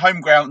between their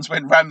home grounds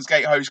when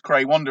Ramsgate host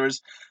Cray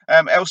Wanderers.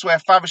 Elsewhere,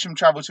 Faversham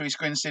travel to East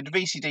Grinstead,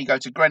 VCD go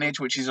to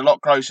Greenwich, which is a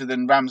lot closer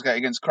than Ramsgate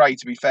against Cray,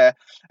 to be fair.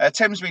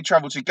 Thamesmead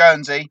travel to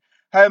Guernsey.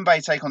 Herne Bay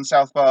take on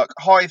South Park.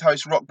 Hythe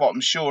host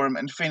Rockbottom Shoreham,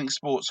 and Phoenix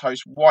Sports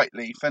host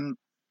Whiteleaf. And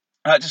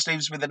that just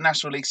leaves us with the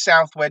National League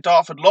South, where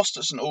Dartford lost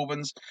at St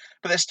Albans,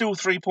 but they're still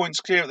 3 points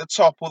clear at the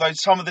top, although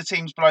some of the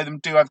teams below them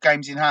do have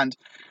games in hand.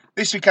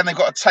 This weekend they've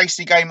got a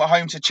tasty game at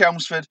home to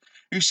Chelmsford,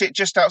 who sit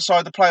just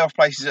outside the playoff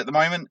places at the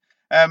moment.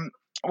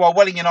 While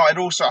Welling United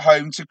also at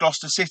home to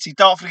Gloucester City.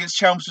 Dartford against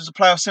Chelmsford was a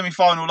playoff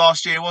semi-final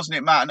last year, wasn't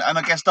it, Matt? And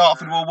I guess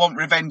Dartford will want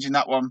revenge in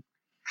that one.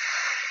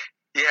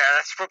 Yeah,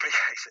 that's probably...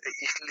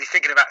 You're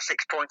thinking about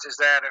 6 pointers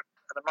there. At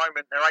the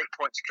moment, they're 8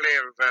 points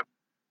clear of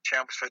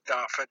Chelmsford,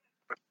 Dartford.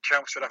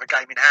 Chelmsford have a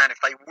game in hand.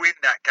 If they win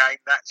that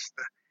game, that's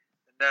the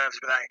nerves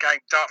of that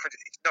game. Dartford,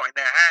 it's not in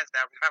their hands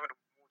now. With having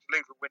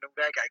Waterloo win all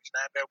their games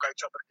now, they'll go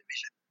top of the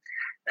division.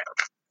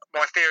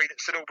 My theory that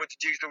St Albans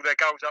had used all their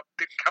goals up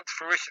didn't come to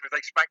fruition if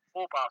they smacked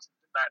 4 passes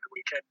at the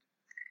weekend.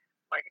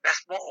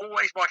 That's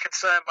always my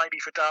concern,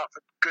 maybe for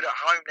Dartford. Good at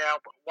home now,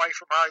 but away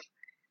from home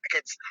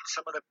against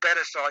some of the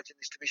better sides in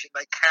this division,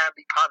 they can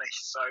be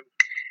punished. So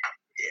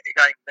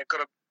again, they've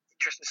got to.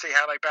 Interesting to see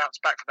how they bounce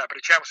back from that. But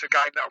a Chelmsford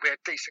game, that'll be a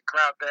decent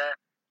crowd there.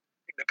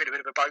 I think they've been a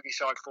bit of a bogey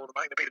side for them.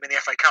 I think they beat them in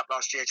the FA Cup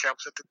last year,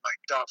 Chelmsford, didn't they,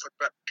 Dartford?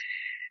 But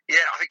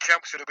yeah, I think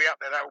Chelmsford will be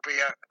up there. That will be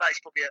that's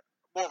probably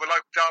more of a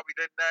local derby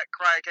than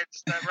Cray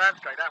against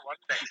Ramsgate, that one,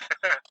 isn't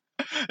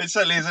it? It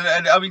certainly is.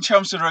 And I mean,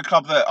 Chelmsford are a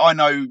club that I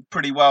know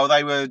pretty well.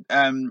 They were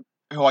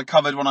who I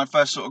covered when I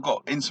first sort of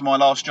got into my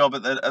last job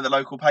at the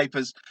local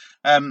papers.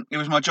 It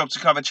was my job to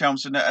cover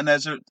Chelmsford, and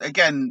there's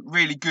again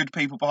really good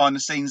people behind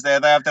the scenes there.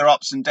 They have their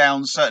ups and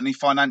downs, certainly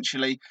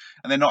financially,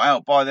 and they're not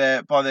out by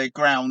their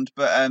ground.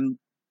 But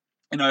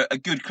you know, a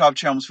good club,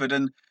 Chelmsford,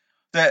 and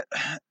they're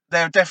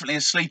definitely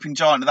a sleeping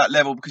giant at that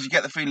level, because you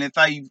get the feeling if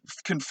they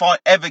can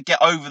ever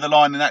get over the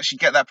line and actually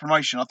get that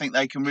promotion, I think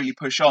they can really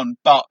push on.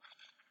 But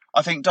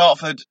I think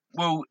Dartford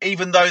will,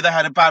 even though they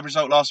had a bad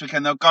result last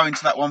weekend, they'll go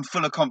into that one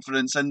full of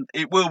confidence, and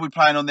it will be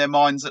playing on their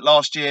minds that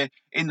last year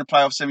in the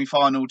playoff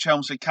semi-final,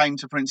 Chelmsford came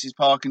to Prince's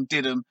Park and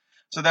did them.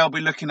 So they'll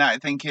be looking at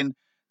it thinking,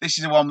 this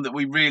is the one that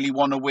we really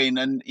want to win.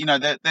 And, you know,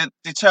 the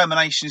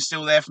determination is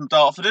still there from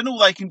Dartford, and all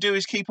they can do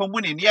is keep on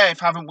winning. Yeah, if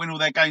haven't win all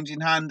their games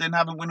in hand, then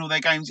haven't win all their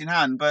games in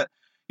hand. But,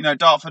 you know,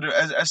 Dartford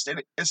are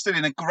still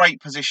in a great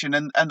position,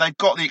 and they've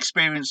got the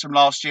experience from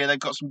last year. They've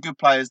got some good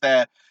players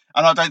there.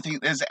 And I don't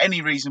think there's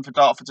any reason for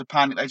Dartford to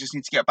panic. They just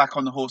need to get back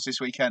on the horse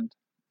this weekend.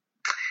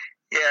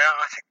 Yeah,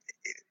 I think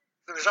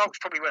the results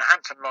probably when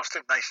Hampton lost,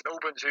 didn't they? St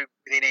Albans, who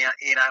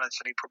Ian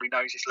Allenson, who probably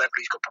knows his level,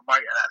 he's got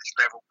promoted at this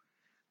level.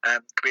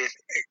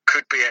 It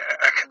could be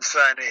a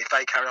concern if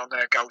they carry on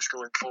their goal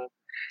scoring form.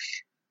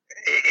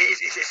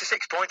 It's a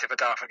 6-pointer for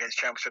Dartford against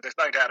Chelmsford. There's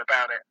no doubt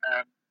about it.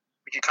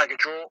 Would you take a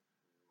draw?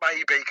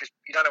 Maybe, because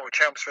you don't know what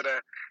Chelmsford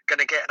are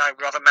going to get. And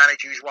over other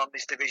manager who's won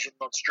this division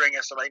on Stringer,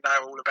 so they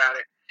know all about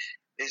it.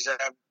 It's a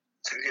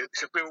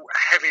real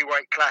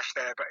heavyweight clash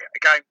there. But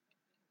again,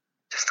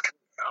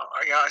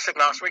 I said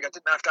last week I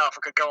didn't know if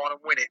Dartford could go on and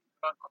win it.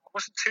 I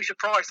wasn't too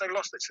surprised they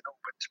lost at St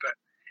Albans, but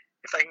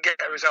if they can get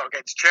a result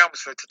against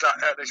Chelmsford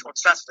this on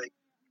Saturday,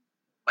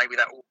 maybe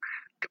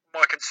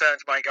my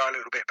concerns may go a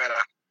little bit better.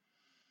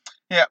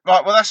 Yeah,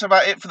 right. Well, that's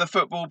about it for the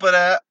football.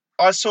 But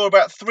I saw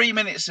about 3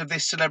 minutes of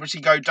this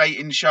Celebrity Go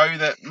dating show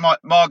that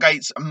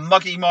Margate's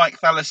Muggy Mike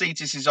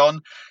Thalasitis is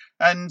on,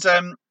 and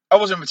I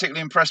wasn't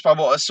particularly impressed by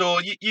what I saw.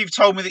 You've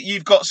told me that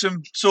you've got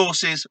some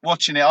sources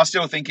watching it. I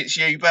still think it's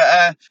you,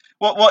 but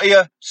what are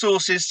your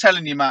sources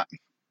telling you, Matt?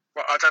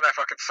 Well, I don't know if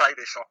I can say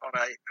this on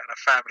a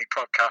family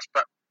podcast,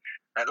 but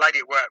a lady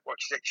at work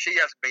watches it. She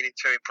hasn't been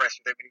too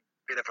impressed with him. He's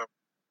a bit of a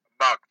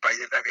mug,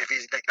 if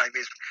his nickname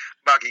is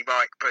Muggy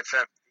Mike, but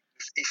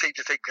he seems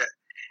to think that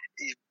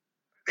he's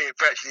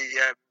virtually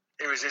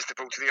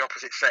irresistible to the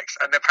opposite sex.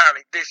 And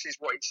apparently, this is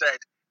what he said.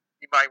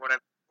 You may want to,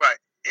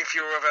 if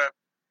you're of a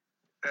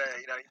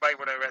you may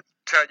want to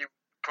turn your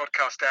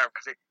podcast down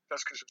because it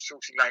does some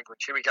saucy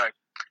language. Here we go.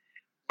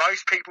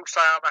 Most people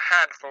say I'm a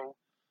handful.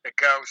 The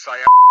girls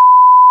say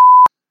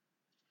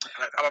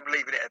I'm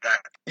leaving it at that.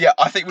 Yeah,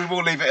 I think we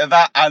will leave it at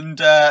that. And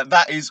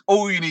that is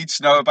all you need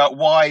to know about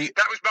why...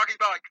 That was Muggy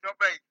Mike, not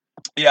me.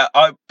 Yeah,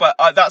 but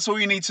that's all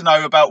you need to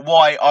know about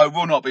why I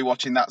will not be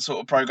watching that sort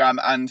of programme,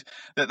 and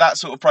that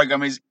sort of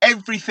programme is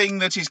everything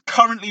that is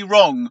currently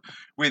wrong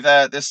with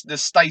the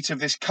state of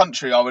this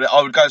country. I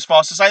would go as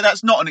far as to say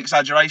that's not an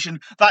exaggeration.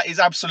 That is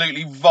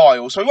absolutely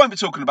vile. So we won't be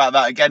talking about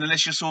that again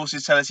unless your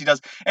sources tell us he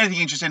does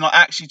anything interesting, like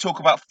actually talk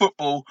about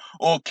football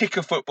or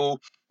kicker football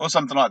or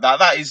something like that.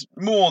 That is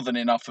more than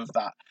enough of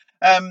that.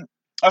 I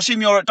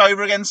assume you're at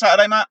Dover again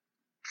Saturday, Matt?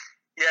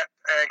 Yeah,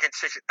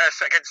 against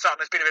Sutton.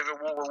 There's been a bit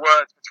of a war of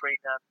words between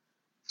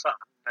Sutton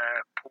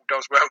and Paul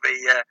Doswell,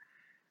 the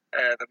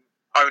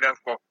owner,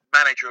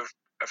 manager of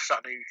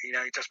Sutton, who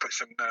he just put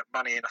some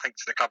money in, I think,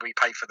 to the club. He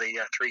paid for the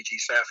 3G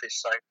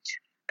surface. So,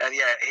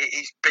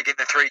 he's big in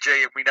the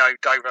 3G, and we know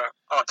Dover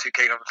aren't too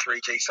keen on the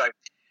 3G. So, it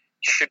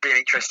should be an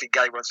interesting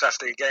game on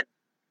Saturday again.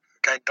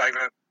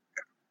 Dover,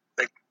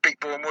 they beat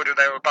Bournemouth, and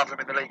they were above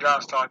them in the league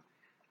last time.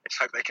 Let's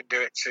hope they can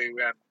do it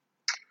to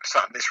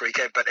Sutton this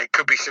weekend. But it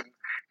could be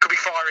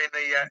fire in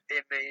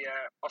the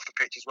off the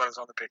pitch as well as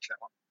on the pitch, that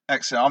one.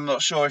 Excellent. I'm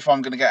not sure if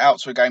I'm going to get out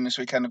to a game this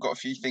weekend. I've got a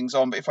few things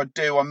on, but if I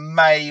do, I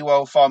may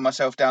well find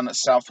myself down at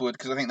Southwood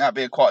because I think that'd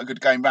be quite a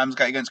good game.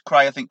 Ramsgate against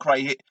Cray. I think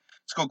Cray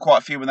scored quite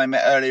a few when they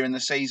met earlier in the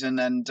season,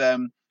 and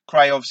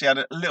Cray obviously had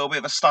a little bit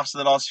of a stutter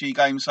the last few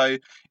games, so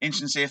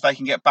interesting to see if they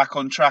can get back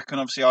on track. And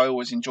obviously, I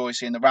always enjoy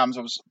seeing the Rams.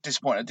 I was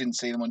disappointed I didn't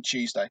see them on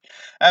Tuesday.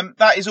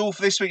 That is all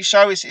for this week's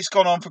show. It's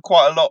gone on for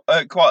quite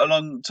a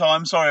long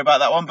time. Sorry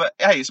about that one, but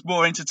hey, it's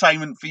more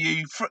entertainment for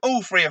you,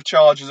 all free of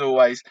charge as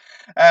always.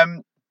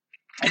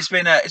 It's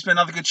been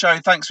another good show.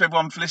 Thanks for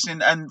everyone for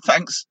listening, and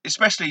thanks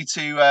especially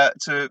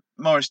to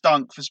Maurice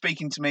Dunk for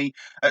speaking to me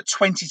at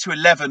 20 to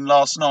 11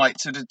 last night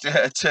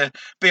to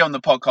be on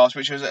the podcast,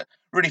 which was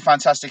really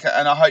fantastic,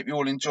 and I hope you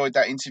all enjoyed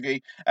that interview.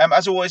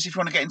 As always, if you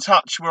want to get in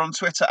touch, we're on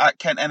Twitter at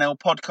KentNL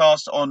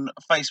Podcast, on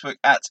Facebook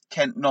at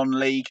Kent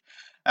Non-League,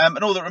 and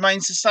all that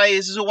remains to say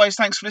is, as always,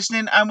 thanks for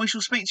listening, and we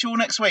shall speak to you all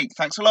next week.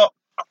 Thanks a lot.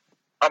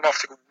 I'm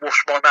off to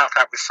wash my mouth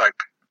out with soap.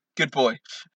 Good boy.